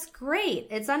 that's great.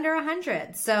 It's under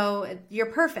 100. So you're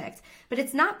perfect. But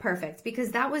it's not perfect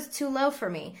because that was too low for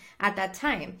me at that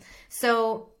time.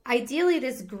 So ideally,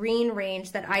 this green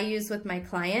range that I use with my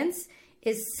clients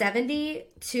is 70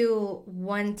 to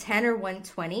 110 or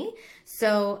 120.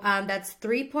 So that's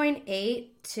 3.8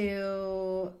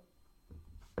 to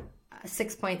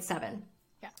 6.7.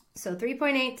 So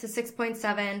 3.8 to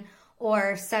 6.7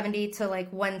 or 70 to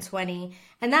like 120.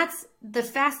 And that's the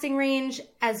fasting range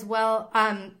as well.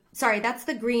 That's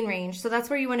the green range. So that's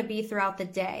where you want to be throughout the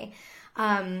day.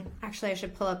 Actually, I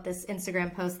should pull up this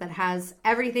Instagram post that has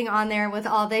everything on there with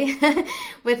all the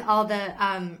with all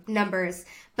the numbers.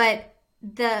 But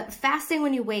the fasting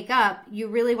when you wake up, you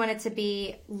really want it to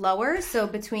be lower. So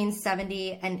between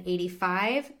 70 and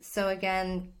 85. So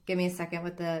again, give me a second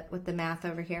with the math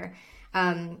over here.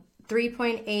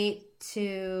 3.8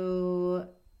 to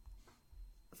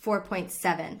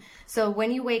 4.7. So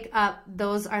when you wake up,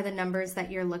 those are the numbers that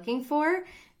you're looking for.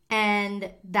 And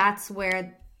that's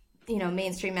where,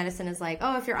 mainstream medicine is like,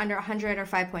 oh, if you're under 100 or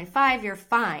 5.5, you're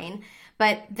fine.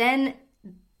 But then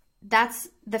that's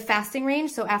the fasting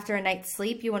range. So after a night's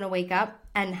sleep, you want to wake up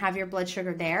and have your blood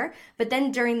sugar there. But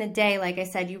then during the day, like I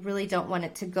said, you really don't want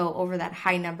it to go over that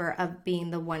high number of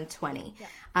being the 120.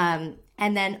 Yeah.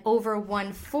 And then over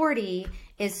 140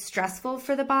 is stressful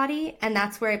for the body. And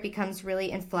that's where it becomes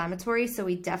really inflammatory. So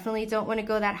we definitely don't want to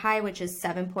go that high, which is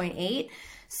 7.8.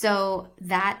 So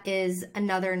that is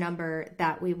another number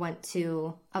that we want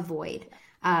to avoid.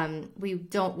 We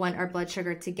don't want our blood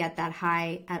sugar to get that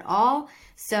high at all.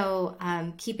 So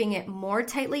keeping it more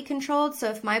tightly controlled.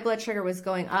 So if my blood sugar was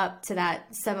going up to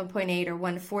that 7.8 or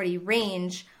 140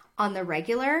 range on the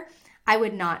regular, I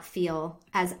would not feel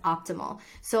as optimal.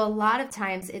 So a lot of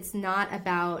times it's not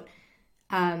about,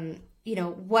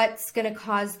 what's going to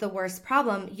cause the worst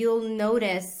problem. You'll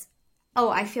notice, oh,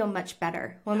 I feel much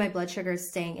better when my blood sugar is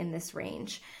staying in this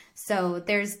range. So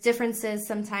there's differences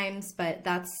sometimes, but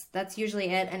that's usually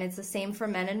it. And it's the same for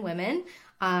men and women,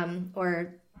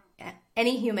 or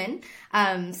any human.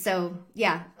 So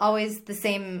yeah, always the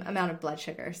same amount of blood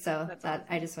sugar. So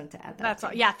I just wanted to add that. That's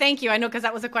all. Yeah. Thank you. I know, because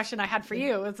that was a question I had for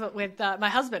you with my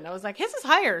husband. I was like, his is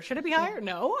higher. Should it be higher?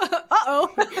 No. Uh-oh.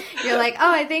 You're like,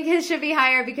 oh, I think his should be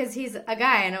higher because he's a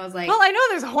guy. And I was like, well, I know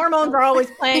there's hormones are always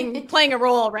playing a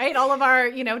role, right? All of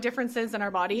our, differences in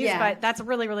our bodies, but that's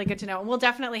really, really good to know. And we'll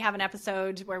definitely have an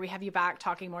episode where we have you back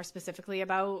talking more specifically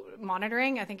about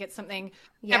monitoring. I think it's something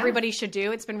everybody should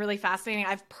do. It's been really fascinating.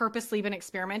 I've purposely been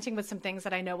experimenting with some things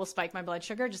that I know will spike my blood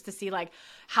sugar just to see like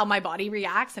how my body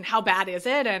reacts and how bad is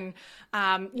it. And,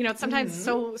 it's sometimes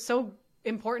so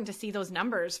important to see those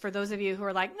numbers for those of you who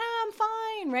are like, nah, I'm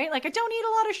fine, right? Like I don't eat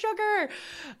a lot of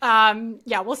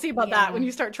sugar. We'll see about that when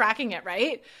you start tracking it,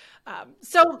 right?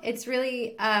 So it's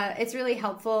really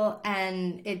helpful,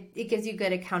 and it gives you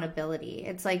good accountability.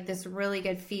 It's like this really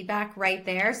good feedback right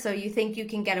there. So you think you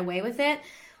can get away with it,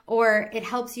 or it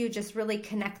helps you just really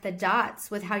connect the dots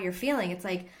with how you're feeling. It's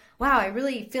like, wow, I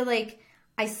really feel like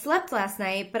I slept last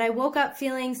night, but I woke up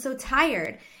feeling so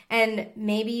tired. And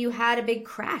maybe you had a big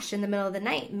crash in the middle of the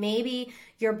night. Maybe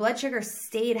your blood sugar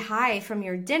stayed high from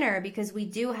your dinner, because we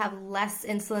do have less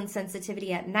insulin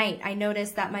sensitivity at night. I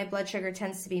noticed that my blood sugar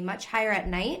tends to be much higher at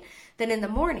night than in the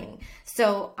morning.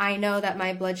 So I know that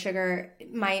my blood sugar,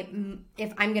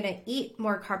 if I'm going to eat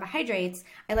more carbohydrates,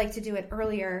 I like to do it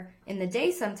earlier in the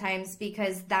day sometimes,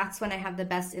 because that's when I have the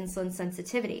best insulin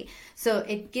sensitivity. So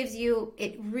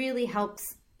it really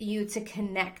helps you to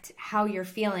connect how you're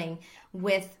feeling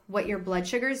with what your blood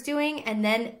sugar is doing, and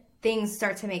then things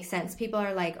start to make sense. People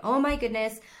are like, oh my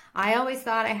goodness, I always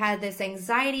thought I had this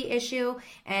anxiety issue,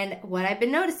 and what I've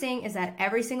been noticing is that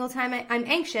every single time I'm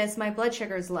anxious, my blood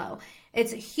sugar is low.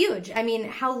 It's huge. I mean,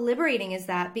 how liberating is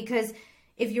that? Because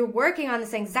if you're working on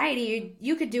this anxiety,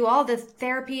 you could do all the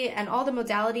therapy and all the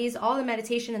modalities, all the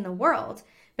meditation in the world.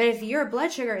 But if your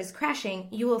blood sugar is crashing,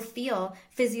 you will feel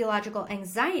physiological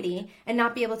anxiety and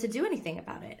not be able to do anything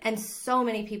about it. And so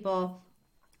many people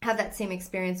have that same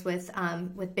experience with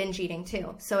binge eating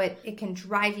too. So it can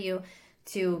drive you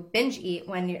to binge eat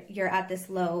when you're at this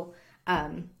low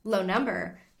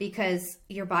number, because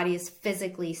your body is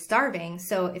physically starving.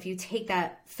 So if you take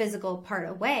that physical part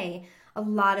away, a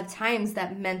lot of times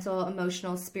that mental,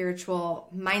 emotional, spiritual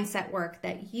mindset work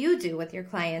that you do with your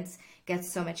clients gets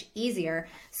so much easier.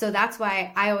 So that's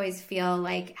why I always feel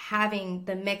like having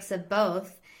the mix of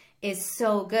both is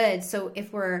so good. So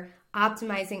if we're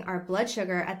optimizing our blood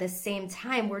sugar at the same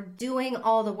time, we're doing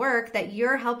all the work that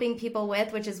you're helping people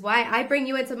with, which is why I bring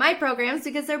you into my programs,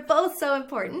 because they're both so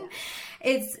important.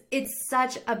 It's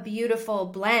such a beautiful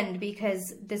blend,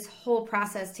 because this whole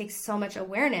process takes so much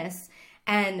awareness,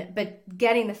 but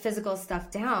getting the physical stuff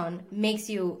down makes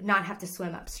you not have to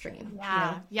swim upstream.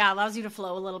 Yeah, allows you to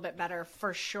flow a little bit better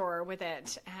for sure with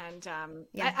it. And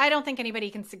I don't think anybody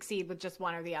can succeed with just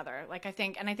one or the other. I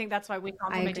think that's why we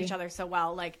complement each other so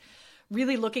well. Like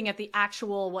really looking at the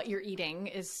actual what you're eating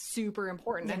is super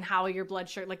important, and how your blood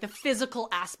sugar, like the physical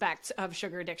aspect of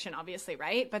sugar addiction, obviously,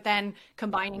 right? But then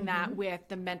combining that with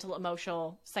the mental,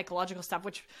 emotional, psychological stuff,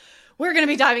 which we're going to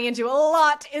be diving into a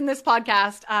lot in this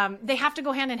podcast. They have to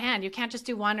go hand in hand. You can't just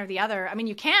do one or the other. I mean,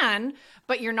 you can,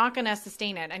 but you're not going to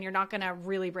sustain it, and you're not going to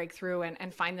really break through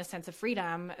and find the sense of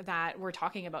freedom that we're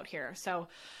talking about here. So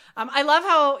I love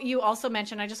how you also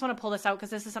mentioned, I just want to pull this out because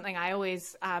this is something I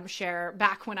always share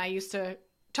back when I used to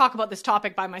talk about this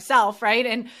topic by myself, right?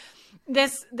 And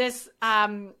this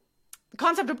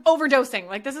concept of overdosing,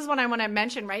 like this is what I want to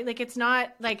mention, right? Like it's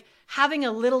not like having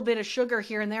a little bit of sugar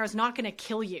here and there is not going to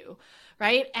kill you,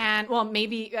 right? And well,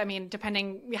 maybe, I mean,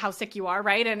 depending how sick you are,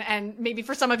 right? And maybe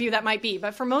for some of you that might be,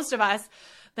 but for most of us,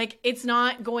 like it's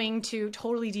not going to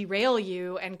totally derail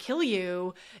you and kill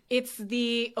you. It's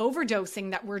the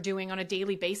overdosing that we're doing on a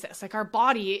daily basis. Like our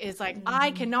body is like,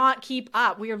 I cannot keep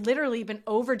up. We have literally been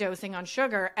overdosing on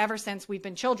sugar ever since we've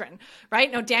been children, right?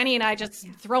 Now, Danny and I just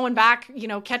throwing back,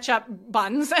 ketchup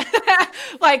buns,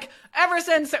 like ever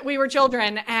since we were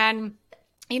children. And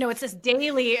it's this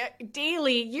daily,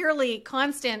 yearly,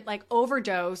 constant like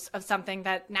overdose of something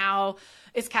that now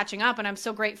is catching up. And I'm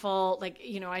so grateful, like,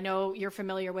 I know you're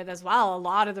familiar with as well, a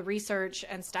lot of the research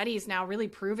and studies now really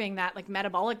proving that like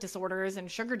metabolic disorders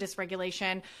and sugar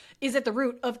dysregulation is at the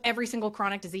root of every single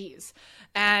chronic disease.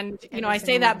 And, I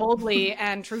say that boldly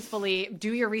and truthfully.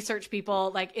 Do your research,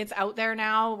 people. Like, it's out there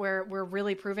now where we're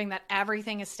really proving that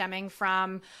everything is stemming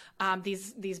from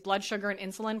these blood sugar and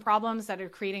insulin problems that are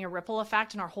creating a ripple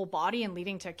effect in our whole body and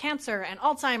leading to cancer and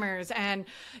Alzheimer's and,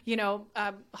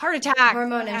 heart attack.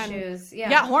 Hormone issues.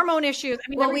 Yeah, hormone issues. I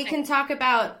mean, well, we can talk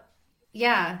about,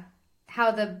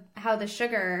 how the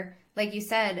sugar, like you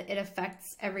said, it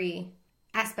affects every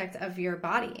aspect of your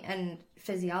body and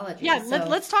physiology. Yeah,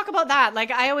 let's talk about that.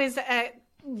 Like, I always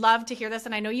love to hear this,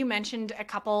 and I know you mentioned a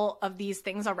couple of these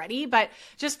things already, but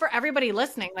just for everybody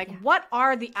listening, like, what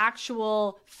are the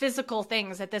actual physical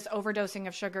things that this overdosing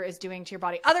of sugar is doing to your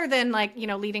body, other than like,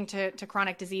 leading to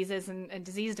chronic diseases and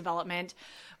disease development?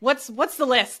 What's the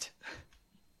list?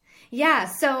 Yeah,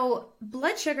 so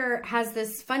blood sugar has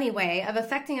this funny way of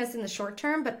affecting us in the short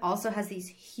term, but also has these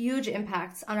huge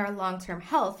impacts on our long-term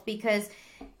health, because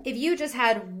if you just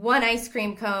had one ice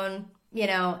cream cone,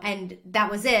 and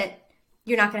that was it,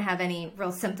 you're not going to have any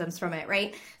real symptoms from it,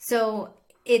 right? So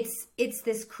it's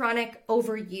this chronic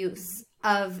overuse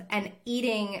of and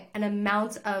eating an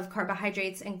amount of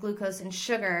carbohydrates and glucose and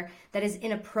sugar that is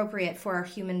inappropriate for our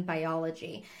human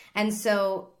biology. And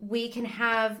so we can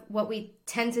have, what we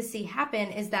tend to see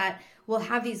happen is that we'll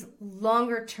have these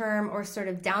longer term or sort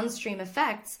of downstream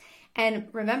effects. And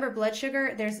remember, blood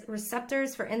sugar, there's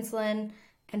receptors for insulin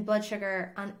and blood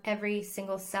sugar on every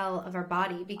single cell of our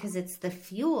body, because it's the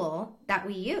fuel that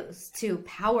we use to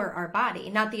power our body.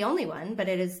 Not the only one, but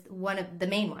it is one of the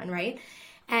main one, right?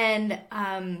 And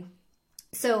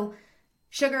so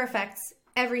sugar affects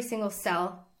every single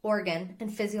cell, organ,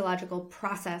 and physiological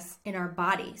process in our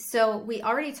body. So we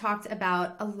already talked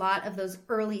about a lot of those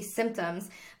early symptoms,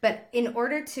 but in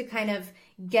order to kind of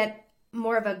get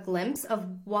more of a glimpse of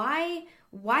why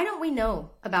don't we know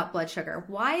about blood sugar?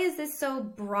 Why is this so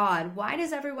broad? Why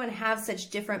does everyone have such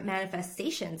different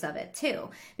manifestations of it too?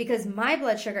 Because my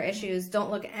blood sugar issues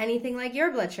don't look anything like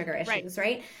your blood sugar issues,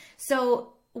 right?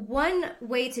 So one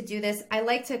way to do this, I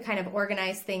like to kind of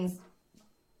organize things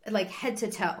like head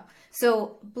to toe.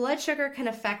 So blood sugar can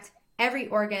affect every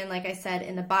organ, like I said,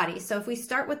 in the body. So if we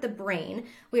start with the brain,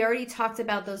 we already talked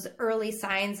about those early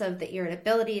signs of the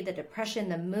irritability, the depression,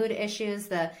 the mood issues,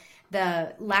 the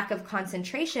lack of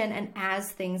concentration. And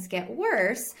as things get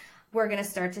worse, we're going to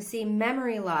start to see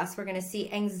memory loss. We're going to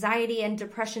see anxiety and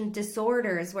depression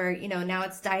disorders where, now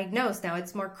it's diagnosed, now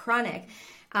it's more chronic.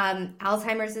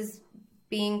 Alzheimer's is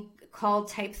being called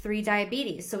type 3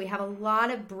 diabetes. So we have a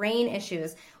lot of brain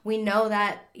issues. We know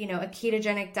that, a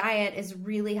ketogenic diet is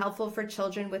really helpful for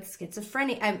children with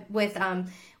schizophrenia,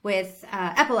 with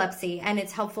epilepsy, and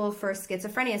it's helpful for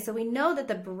schizophrenia. So we know that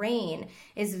the brain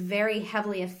is very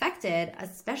heavily affected,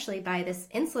 especially by this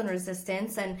insulin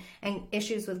resistance and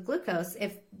issues with glucose.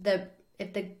 If the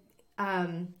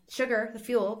sugar, the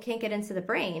fuel, can't get into the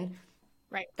brain,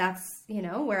 right, that's,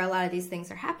 where a lot of these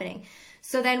things are happening.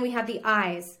 So then we have the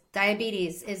eyes.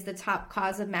 Diabetes is the top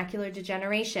cause of macular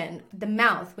degeneration. The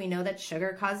mouth, we know that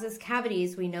sugar causes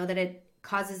cavities. We know that it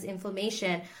causes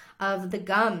inflammation of the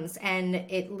gums, and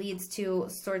it leads to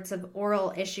sorts of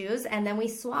oral issues. And then we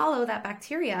swallow that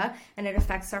bacteria and it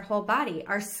affects our whole body.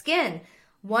 Our skin,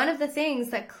 one of the things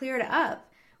that cleared up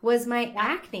was my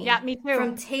acne me too.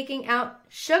 From taking out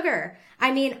sugar.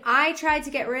 I mean, I tried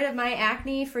to get rid of my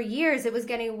acne for years. It was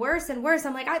getting worse and worse.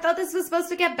 I'm like, I thought this was supposed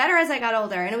to get better as I got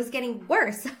older, and it was getting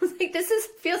worse. I was like,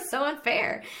 feels so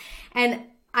unfair. And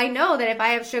I know that if I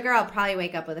have sugar, I'll probably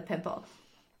wake up with a pimple.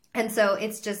 And so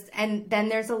it's just, and then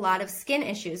there's a lot of skin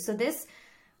issues. So this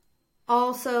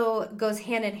also goes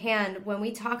hand in hand. When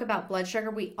we talk about blood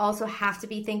sugar, we also have to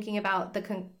be thinking about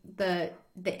the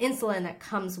insulin that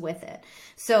comes with it.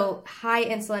 So high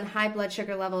insulin, high blood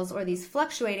sugar levels, or these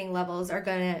fluctuating levels are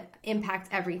going to impact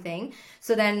everything.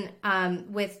 So then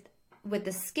with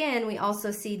the skin, we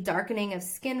also see darkening of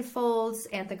skin folds,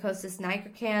 anthocosis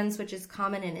nigricans, which is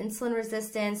common in insulin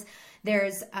resistance.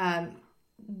 There's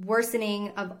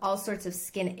worsening of all sorts of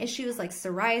skin issues like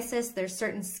psoriasis. There's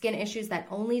certain skin issues that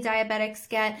only diabetics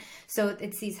get. So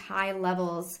it's these high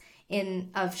levels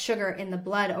of sugar in the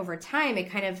blood over time. It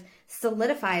kind of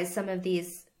solidifies some of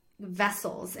these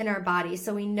vessels in our body.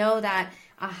 So we know that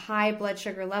a high blood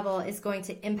sugar level is going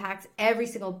to impact every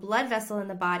single blood vessel in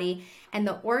the body, and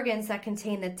the organs that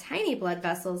contain the tiny blood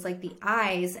vessels like the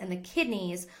eyes and the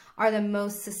kidneys are the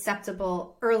most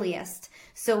susceptible earliest.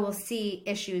 So we'll see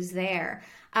issues there.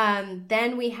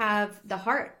 Then we have the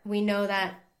heart. We know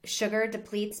that sugar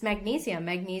depletes magnesium.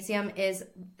 Magnesium is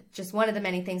just one of the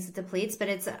many things it depletes, but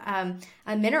it's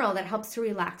a mineral that helps to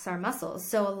relax our muscles.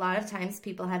 So a lot of times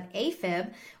people have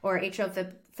AFib or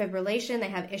atrial fibrillation. They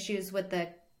have issues with the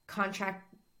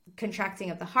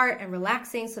contracting of the heart and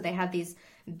relaxing. So they have these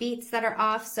beats that are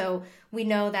off. So we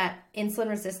know that insulin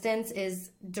resistance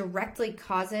directly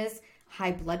causes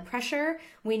high blood pressure.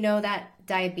 We know that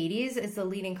diabetes is the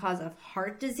leading cause of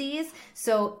heart disease.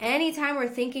 So anytime we're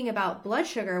thinking about blood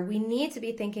sugar, we need to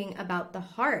be thinking about the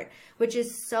heart, which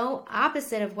is so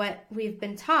opposite of what we've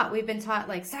been taught. We've been taught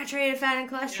like saturated fat and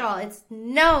cholesterol.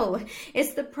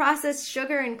 It's the processed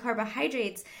sugar and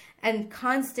carbohydrates and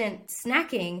constant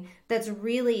snacking that's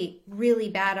really, really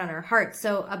bad on our heart.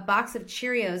 So a box of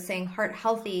Cheerios saying heart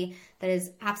healthy, that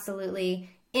is absolutely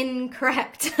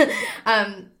incorrect.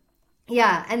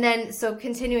 Yeah, and then so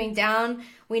continuing down,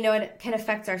 we know it can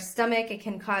affect our stomach. It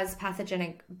can cause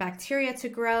pathogenic bacteria to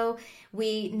grow.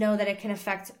 We know that it can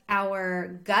affect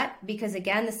our gut because,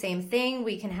 again, the same thing.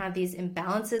 We can have these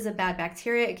imbalances of bad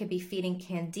bacteria. It could be feeding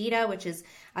candida, which is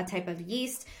a type of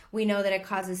yeast. We know that it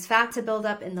causes fat to build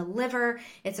up in the liver.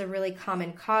 It's a really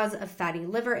common cause of fatty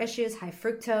liver issues, high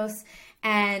fructose.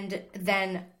 And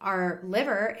then our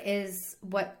liver is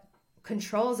what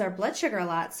controls our blood sugar a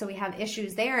lot. So we have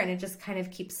issues there and it just kind of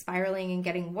keeps spiraling and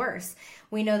getting worse.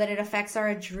 We know that it affects our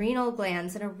adrenal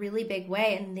glands in a really big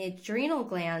way. And the adrenal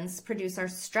glands produce our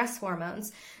stress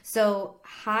hormones. So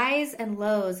highs and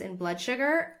lows in blood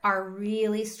sugar are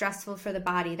really stressful for the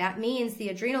body. That means the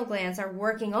adrenal glands are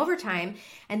working overtime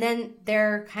and then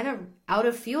they're kind of out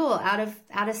of fuel, out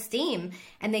of steam,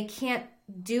 and they can't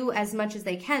do as much as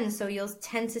they can. So you'll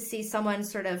tend to see someone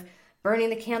sort of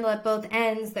burning the candle at both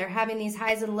ends. They're having these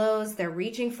highs and lows. They're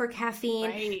reaching for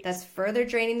caffeine. Right. That's further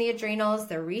draining the adrenals.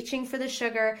 They're reaching for the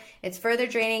sugar. It's further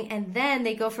draining. And then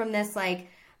they go from this like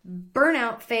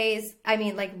burnout phase. I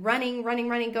mean, like running,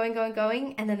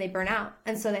 going. And then they burn out.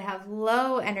 And so they have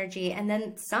low energy. And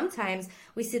then sometimes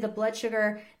we see the blood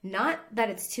sugar, not that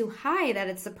it's too high, that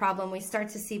it's the problem. We start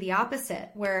to see the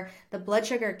opposite, where the blood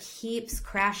sugar keeps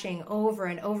crashing over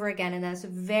and over again. And that's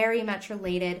very much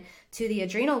related to the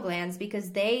adrenal glands because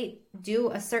they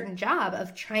do a certain job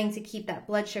of trying to keep that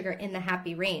blood sugar in the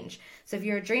happy range. So if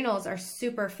your adrenals are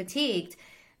super fatigued,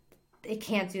 it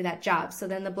can't do that job. So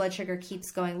then the blood sugar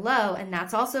keeps going low, and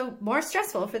that's also more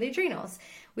stressful for the adrenals.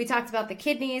 We talked about the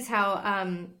kidneys,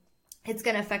 how it's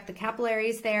going to affect the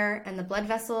capillaries there and the blood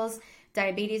vessels.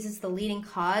 Diabetes is the leading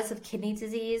cause of kidney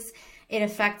disease. It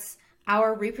affects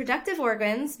our reproductive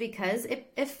organs because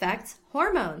it affects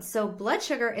hormones. So blood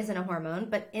sugar isn't a hormone,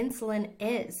 but insulin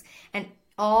is. And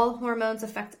all hormones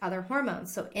affect other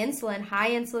hormones. So insulin,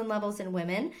 high insulin levels in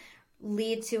women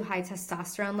lead to high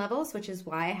testosterone levels, which is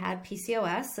why I had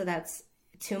PCOS. So that's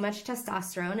too much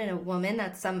testosterone in a woman.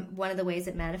 That's one of the ways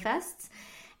it manifests.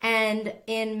 And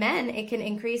in men, it can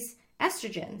increase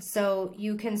estrogen. So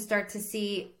you can start to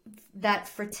see that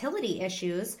fertility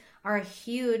issues are a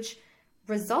huge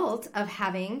result of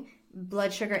having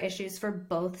blood sugar issues for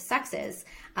both sexes.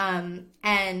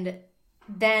 And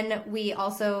then we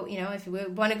also, if we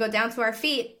want to go down to our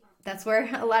feet, that's where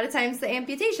a lot of times the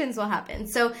amputations will happen.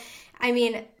 So, I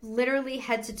mean, literally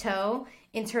head to toe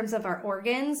in terms of our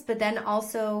organs, but then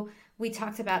also we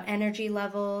talked about energy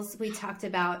levels. We talked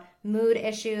about mood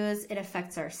issues. It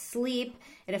affects our sleep.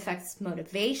 It affects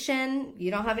motivation.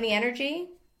 You don't have any energy.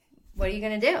 What are you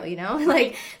going to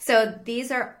do? So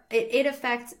these are, it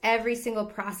affects every single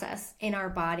process in our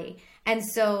body. And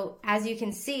so as you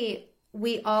can see,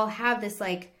 we all have this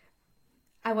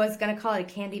I was going to call it a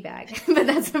candy bag, but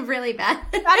that's a really bad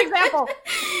example.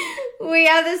 We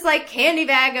have this candy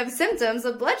bag of symptoms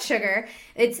of blood sugar.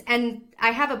 And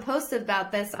I have a post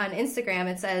about this on Instagram.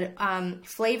 It said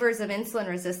flavors of insulin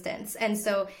resistance. And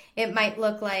so it might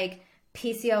look like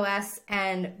PCOS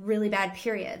and really bad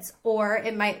periods, or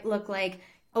it might look like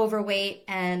overweight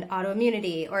and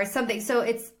autoimmunity or something. So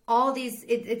it's all these,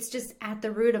 it's just at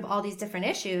the root of all these different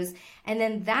issues. And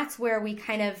then that's where we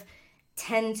kind of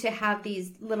tend to have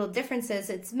these little differences.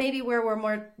 It's maybe where we're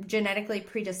more genetically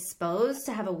predisposed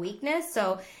to have a weakness.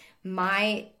 So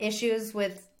my issues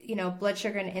with, blood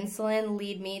sugar and insulin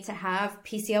lead me to have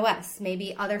PCOS.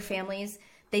 Maybe other families,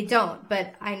 they don't,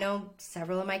 but I know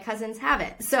several of my cousins have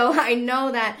it. So I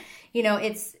know that,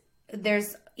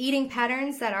 there's eating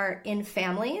patterns that are in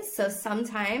families. So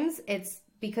sometimes it's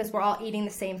because we're all eating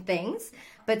the same things,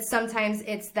 but sometimes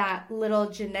it's that little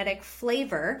genetic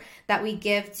flavor that we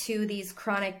give to these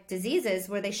chronic diseases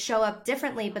where they show up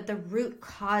differently, but the root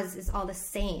cause is all the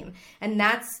same. And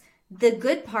that's the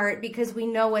good part because we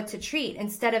know what to treat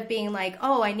instead of being like,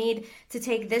 oh, I need to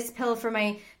take this pill for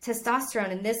my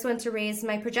testosterone and this one to raise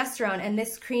my progesterone and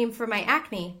this cream for my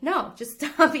acne. No, just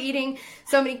stop eating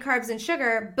so many carbs and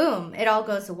sugar. Boom, it all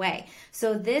goes away.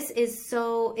 So this is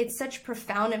it's such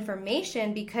profound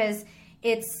information because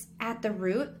it's at the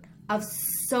root of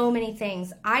so many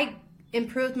things. I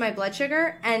improved my blood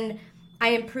sugar and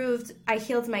I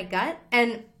healed my gut,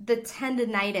 and the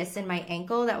tendinitis in my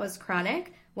ankle that was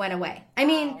chronic went away. I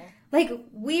mean, like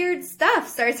weird stuff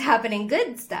starts happening,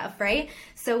 good stuff, right?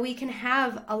 So we can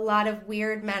have a lot of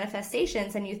weird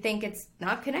manifestations and you think it's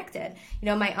not connected. You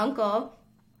know, my uncle,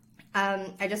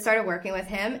 I just started working with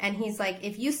him and he's like,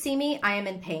 if you see me, I am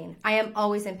in pain. I am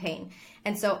always in pain.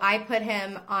 And so I put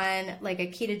him on like a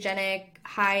ketogenic,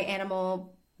 high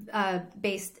animal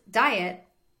based diet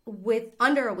with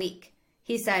under a week.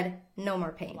 He said, no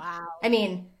more pain. Wow. I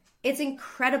mean, it's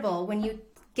incredible when you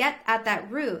get at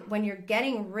that root, when you're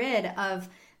getting rid of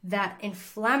that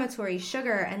inflammatory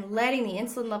sugar and letting the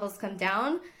insulin levels come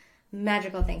down,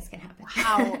 magical things can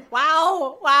happen.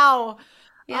 Wow.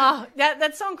 Yeah. Oh,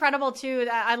 that's so incredible too.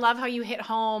 I love how you hit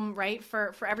home, right?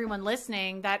 For everyone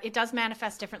listening, that it does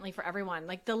manifest differently for everyone.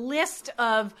 Like the list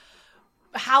of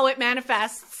how it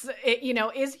manifests,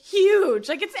 is huge.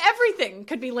 Like it's everything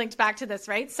could be linked back to this,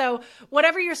 right? So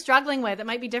whatever you're struggling with, it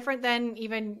might be different than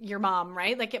even your mom,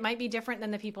 right? Like it might be different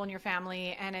than the people in your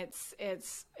family. And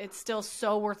it's still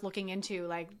so worth looking into.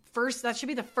 Like first, that should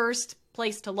be the first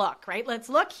place to look, right? Let's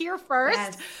look here first,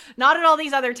 Yes. Not at all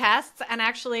these other tests. And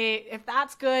actually, if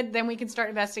that's good, then we can start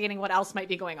investigating what else might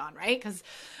be going on, right? Because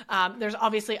there's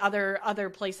obviously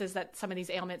other places that some of these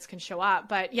ailments can show up.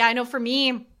 But yeah, I know for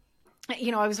me,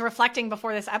 I was reflecting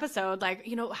before this episode, like,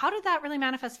 how did that really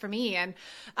manifest for me? And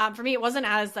for me, it wasn't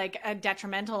as like a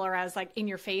detrimental or as like in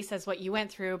your face as what you went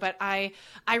through. But I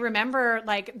remember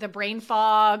like the brain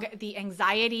fog, the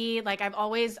anxiety. Like I've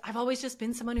always just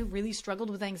been someone who really struggled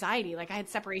with anxiety. Like I had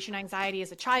separation anxiety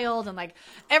as a child. And like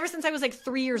ever since I was like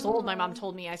 3 years old, my mom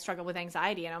told me I struggled with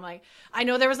anxiety. And I'm like, I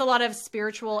know there was a lot of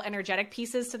spiritual, energetic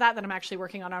pieces to that I'm actually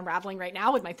working on unraveling right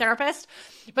now with my therapist.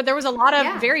 But there was a lot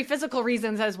of very physical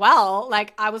reasons as well.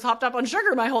 Like I was hopped up on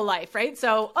sugar my whole life, right?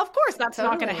 So of course that's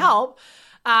not going to help.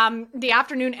 The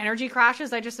afternoon energy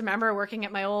crashes. I just remember working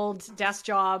at my old desk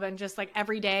job and just like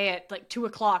every day at like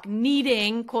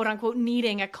 2:00 quote unquote,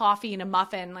 needing a coffee and a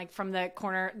muffin, like from the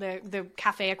corner, the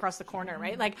cafe across the corner,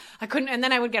 right? Like I couldn't, and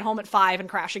then I would get home at 5 and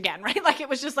crash again, right? Like it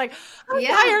was just like, I was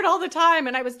tired all the time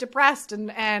and I was depressed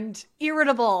and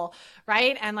irritable,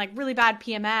 right? And like really bad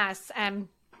PMS. And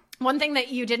one thing that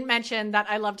you didn't mention that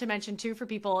I love to mention too for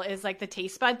people is like the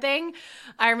taste bud thing.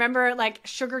 I remember like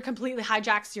sugar completely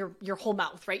hijacks your whole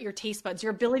mouth, right? Your taste buds,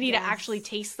 your ability to actually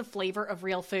taste the flavor of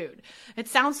real food. It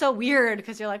sounds so weird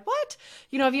because you're like, what?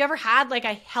 Have you ever had like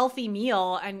a healthy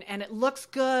meal and it looks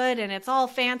good and it's all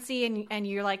fancy and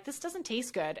you're like, this doesn't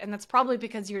taste good. And that's probably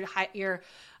because you're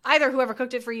either whoever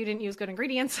cooked it for you didn't use good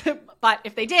ingredients, but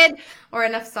if they did, or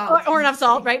enough salt, or enough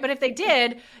salt, right? But if they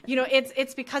did,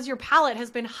 it's because your palate has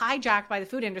been hijacked by the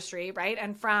food industry, right?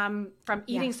 And from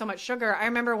eating so much sugar. I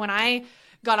remember when I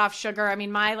got off sugar, I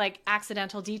mean, my like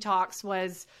accidental detox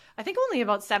was, I think only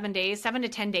about 7 to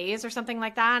 10 days or something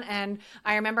like that. And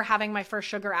I remember having my first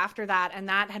sugar after that. And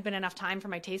that had been enough time for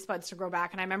my taste buds to grow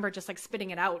back. And I remember just like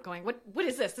spitting it out going, what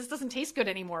is this? This doesn't taste good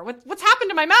anymore. What's happened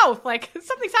to my mouth? Like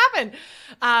something's happened.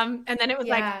 And then it was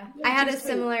like, I had a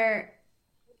similar,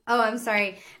 I'm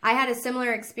sorry. I had a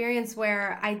similar experience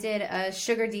where I did a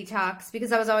sugar detox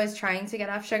because I was always trying to get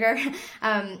off sugar.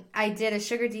 I did a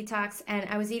sugar detox and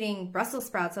I was eating Brussels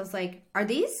sprouts. I was like,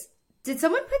 did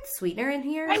someone put sweetener in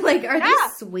here? Like, are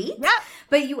these sweet? Yeah.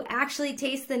 But you actually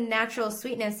taste the natural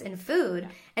sweetness in food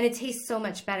and it tastes so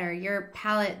much better. Your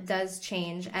palate does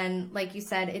change. And like you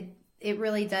said, it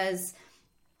really does.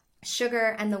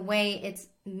 Sugar and the way it's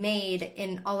made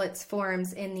in all its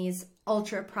forms in these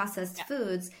ultra processed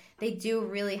foods, they do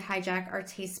really hijack our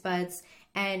taste buds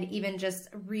and even just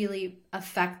really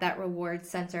affect that reward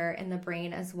center in the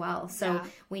brain as well. So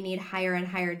we need higher and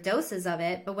higher doses of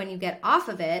it. But when you get off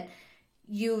of it,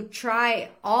 you try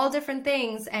all different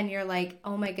things and you're like,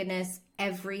 oh my goodness,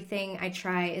 everything I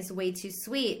try is way too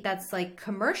sweet. That's like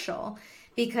commercial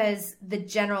because the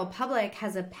general public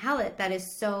has a palate that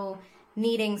is so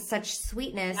needing such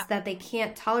sweetness that they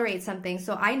can't tolerate something.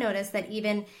 So I noticed that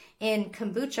even in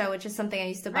kombucha, which is something I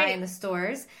used to buy in the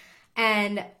stores,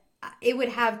 and it would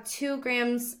have 2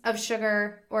 grams of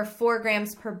sugar or 4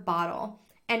 grams per bottle.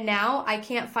 And now I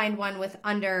can't find one with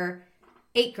under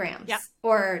 8 grams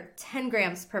or 10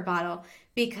 grams per bottle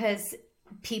because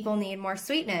people need more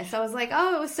sweetness. I was like,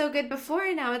 oh, it was so good before,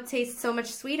 and now it tastes so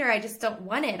much sweeter. I just don't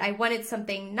want it. I wanted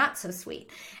something not so sweet.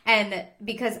 And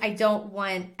because I don't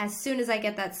want, as soon as I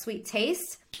get that sweet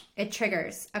taste, it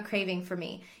triggers a craving for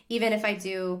me. Even if I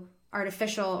do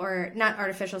artificial, or not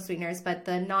artificial sweeteners, but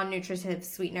the non-nutritive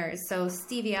sweeteners. So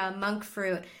stevia, monk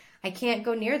fruit, I can't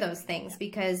go near those things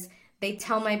because they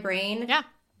tell my brain,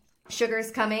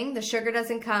 sugar's coming. The sugar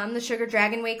doesn't come. The sugar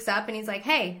dragon wakes up and he's like,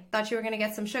 hey, thought you were going to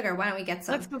get some sugar. Why don't we get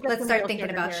some? Let's start thinking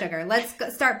about sugar.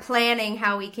 Let's start planning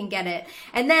how we can get it.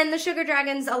 And then the sugar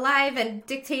dragon's alive and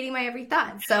dictating my every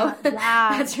thought. So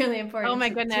that's really important. Oh my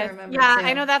goodness. To remember too.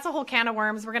 I know that's a whole can of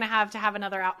worms. We're going to have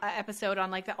another episode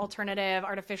on like the alternative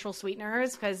artificial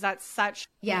sweeteners, because that's such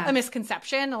a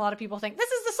misconception. A lot of people think this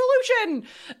is the solution,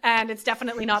 and it's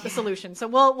definitely not the solution. So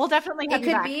we'll definitely have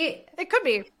it could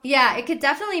be. Yeah, it could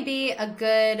definitely be a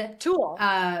good tool,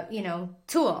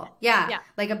 tool. Yeah.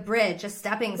 Like a bridge, a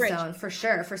stepping stone for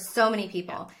sure, for so many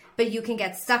people. Yeah. But you can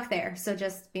get stuck there. So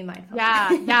just be mindful.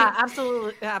 Yeah,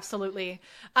 absolutely. Absolutely.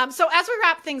 So as we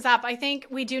wrap things up, I think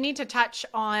we do need to touch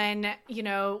on,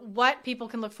 what people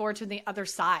can look forward to on the other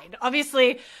side.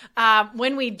 Obviously,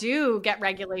 when we do get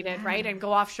regulated, right, and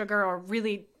go off sugar, or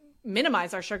really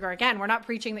minimize our sugar. Again, we're not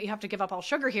preaching that you have to give up all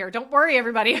sugar here. Don't worry,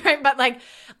 everybody, right? But like,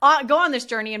 go on this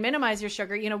journey and minimize your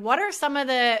sugar. What are some of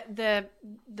the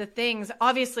things?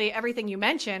 Obviously, everything you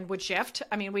mentioned would shift.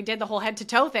 I mean, we did the whole head to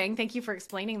toe thing. Thank you for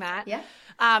explaining that. Yeah.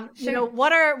 Sure.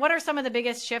 What are some of the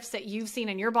biggest shifts that you've seen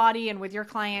in your body and with your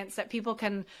clients that people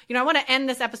can, I want to end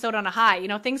this episode on a high,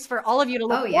 things for all of you to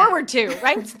look forward to,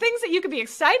 right? Things that you could be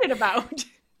excited about.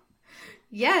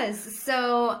 Yes.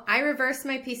 So I reversed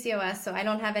my PCOS, so I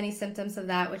don't have any symptoms of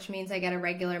that, which means I get a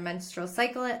regular menstrual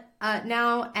cycle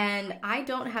now, and I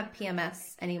don't have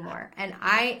PMS anymore. And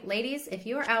ladies, if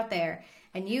you are out there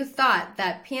and you thought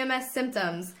that PMS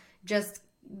symptoms, just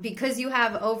because you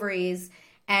have ovaries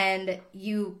and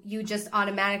you just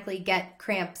automatically get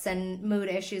cramps and mood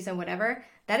issues and whatever,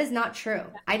 that is not true.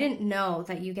 I didn't know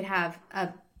that you could have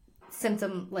a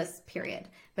symptomless period,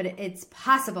 but it's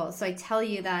possible. So I tell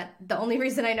you that the only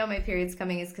reason I know my period's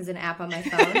coming is because an app on my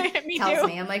phone tells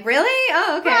me. I'm like, really?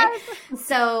 Oh, okay. Yes.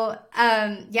 So,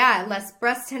 less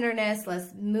breast tenderness,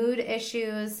 less mood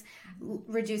issues,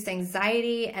 reduced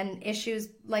anxiety and issues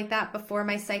like that before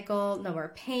my cycle, no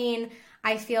more pain.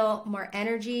 I feel more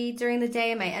energy during the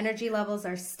day. My energy levels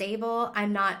are stable.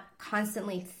 I'm not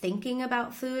constantly thinking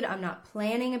about food. I'm not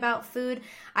planning about food.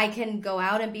 I can go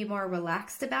out and be more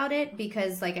relaxed about it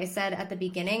because, like I said at the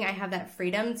beginning, I have that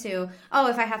freedom to,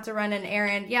 if I have to run an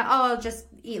errand, I'll just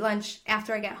eat lunch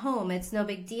after I get home. It's no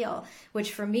big deal,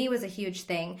 which for me was a huge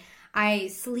thing. I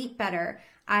sleep better.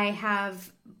 I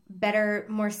have better,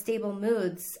 more stable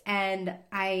moods, and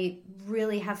I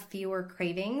really have fewer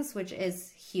cravings, which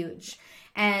is huge.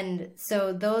 And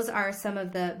so those are some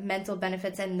of the mental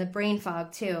benefits, and the brain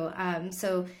fog too.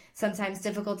 So sometimes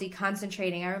difficulty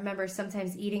concentrating. I remember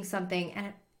sometimes eating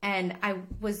something and I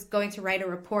was going to write a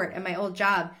report at my old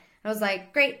job. I was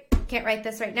like, great, can't write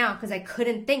this right now because I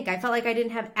couldn't think. I felt like I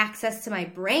didn't have access to my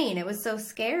brain. It was so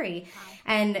scary. Wow.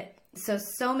 And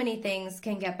so many things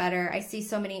can get better. I see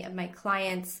so many of my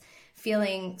clients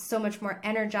feeling so much more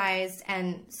energized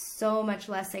and so much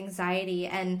less anxiety.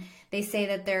 And they say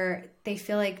that they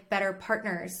feel like better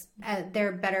partners,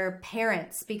 they're better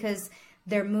parents because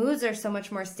their moods are so much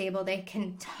more stable. They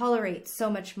can tolerate so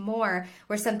much more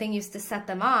where something used to set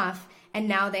them off. And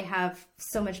now they have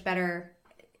so much better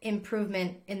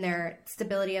improvement in their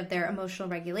stability of their emotional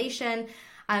regulation.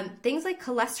 Things like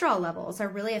cholesterol levels are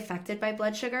really affected by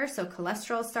blood sugar. So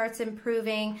cholesterol starts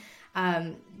improving,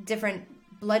 different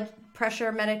blood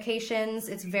pressure medications.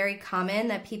 It's very common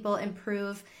that people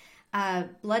improve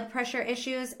blood pressure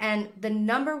issues. And the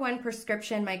number one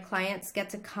prescription my clients get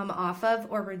to come off of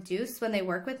or reduce when they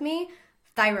work with me,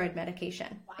 thyroid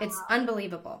medication. Wow. It's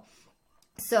unbelievable.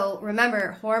 So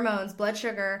remember, hormones, blood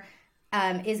sugar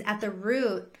is at the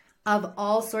root of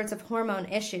all sorts of hormone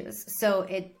issues. So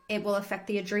it will affect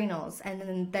the adrenals,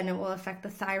 and then it will affect the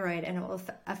thyroid, and it will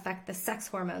affect the sex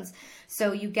hormones.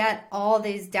 So you get all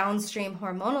these downstream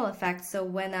hormonal effects. So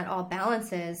when that all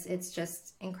balances, it's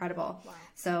just incredible. Wow.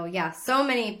 So so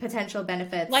many potential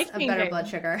benefits of better blood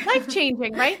sugar.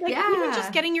 Life-changing, right? Like even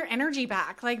just getting your energy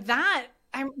back, like that.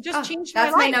 I'm just changed my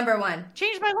life. That's my number one.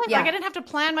 Changed my life. Yeah. Like I didn't have to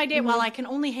plan my day. Mm-hmm. Well, I can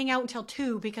only hang out until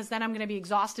 2 because then I'm going to be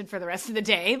exhausted for the rest of the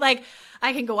day. Like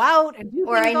I can go out and do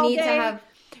things all day.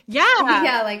 To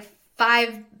have like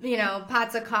 5,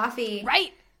 pots of coffee.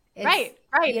 Right. Right.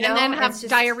 And then have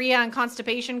diarrhea and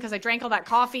constipation because I drank all that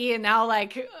coffee, and now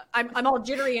like I'm all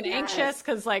jittery and anxious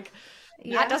because like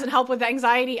That doesn't help with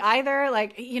anxiety either.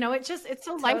 Like, it's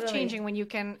so life-changing when you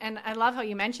can, and I love how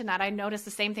you mentioned that. I notice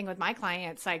the same thing with my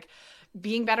clients, like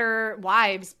being better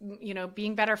wives,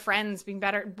 being better friends, being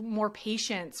more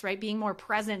patients, right? Being more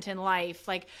present in life.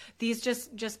 Like these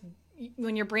just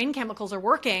when your brain chemicals are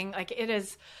working, like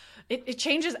it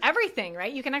changes everything,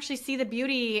 right? You can actually see the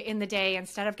beauty in the day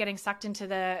instead of getting sucked into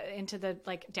the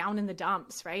like down in the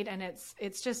dumps, right? And it's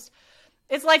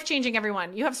life-changing,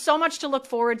 everyone. You have so much to look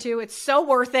forward to. It's so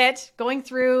worth it going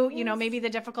through, maybe the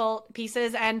difficult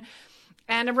pieces.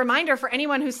 And a reminder for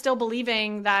anyone who's still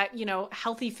believing that,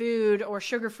 healthy food or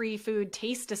sugar-free food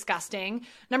tastes disgusting.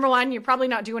 Number one, you're probably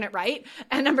not doing it right.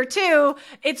 And number two,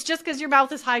 it's just because your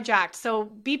mouth is hijacked. So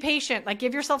be patient, like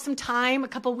give yourself some time, a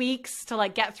couple weeks to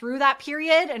like get through that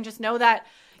period, and just know that,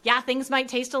 yeah, things might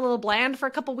taste a little bland for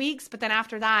a couple weeks, but then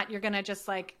after that, you're going to just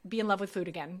like be in love with food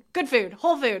again. Good food,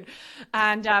 whole food.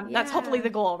 And that's hopefully the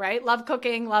goal, right? Love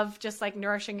cooking, love just like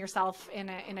nourishing yourself in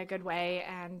a good way,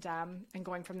 and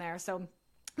going from there. So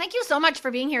thank you so much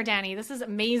for being here, Dani. This is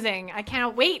amazing. I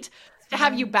can't wait to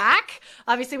have you back.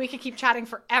 Obviously, we could keep chatting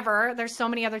forever. There's so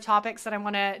many other topics that I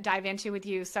want to dive into with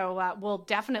you. So we'll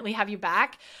definitely have you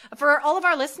back. For all of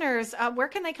our listeners, where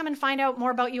can they come and find out more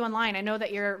about you online? I know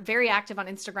that you're very active on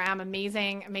Instagram.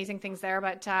 Amazing, amazing things there.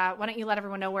 But why don't you let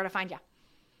everyone know where to find you?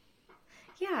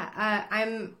 Yeah,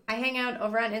 I hang out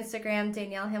over on Instagram,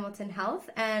 Danielle Hamilton Health,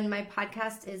 and my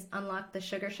podcast is Unlock the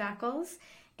Sugar Shackles.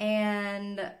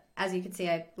 And as you can see,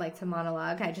 I like to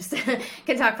monologue. I just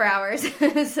can talk for hours.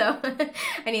 So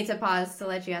I need to pause to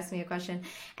let you ask me a question.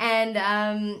 And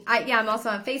I'm also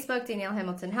on Facebook, Danielle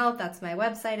Hamilton Health. That's my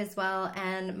website as well.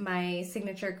 And my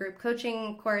signature group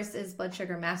coaching course is Blood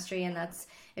Sugar Mastery. And that's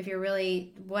if you're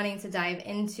really wanting to dive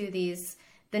into the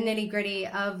nitty gritty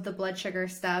of the blood sugar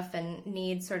stuff and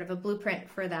need sort of a blueprint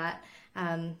for that.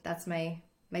 That's my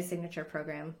signature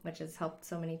program, which has helped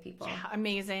so many people. Yeah,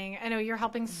 amazing. I know you're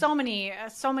helping so many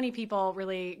people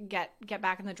really get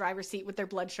back in the driver's seat with their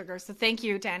blood sugar. So thank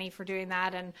you, Dani, for doing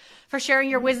that and for sharing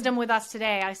your wisdom with us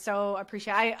today. I so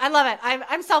appreciate it. I love it.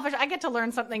 I'm selfish. I get to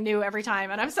learn something new every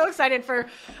time. And I'm so excited for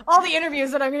all the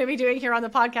interviews that I'm going to be doing here on the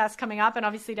podcast coming up, and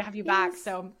obviously to have you back.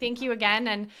 So thank you again.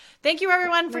 And thank you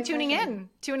everyone for tuning in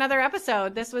to another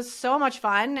episode. This was so much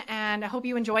fun, and I hope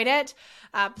you enjoyed it.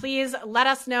 Please let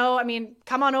us know. I mean,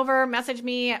 come on over, message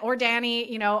me or Dani,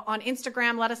 on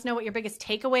Instagram. Let us know what your biggest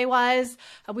takeaway was.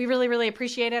 We really, really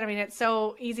appreciate it. I mean, it's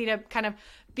so easy to kind of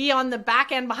be on the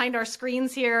back end behind our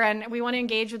screens here, and we want to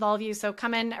engage with all of you. So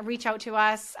come in, reach out to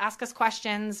us, ask us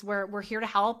questions. We're here to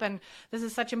help. And this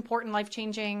is such important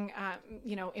life-changing,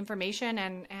 information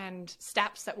and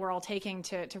steps that we're all taking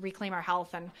to reclaim our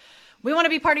health. And we want to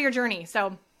be part of your journey.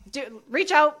 So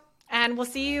reach out, and we'll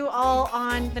see you all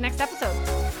on the next episode.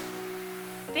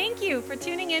 Thank you for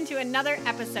tuning in to another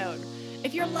episode.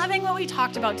 If you're loving what we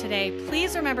talked about today,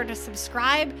 please remember to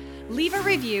subscribe, leave a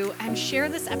review, and share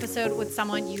this episode with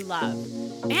someone you love.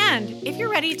 And if you're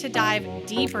ready to dive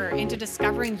deeper into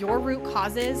discovering your root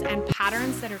causes and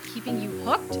patterns that are keeping you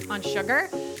hooked on sugar,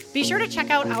 be sure to check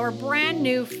out our brand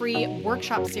new free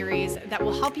workshop series that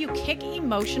will help you kick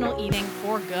emotional eating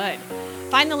for good.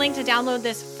 Find the link to download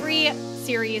this free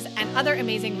series and other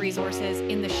amazing resources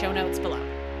in the show notes below.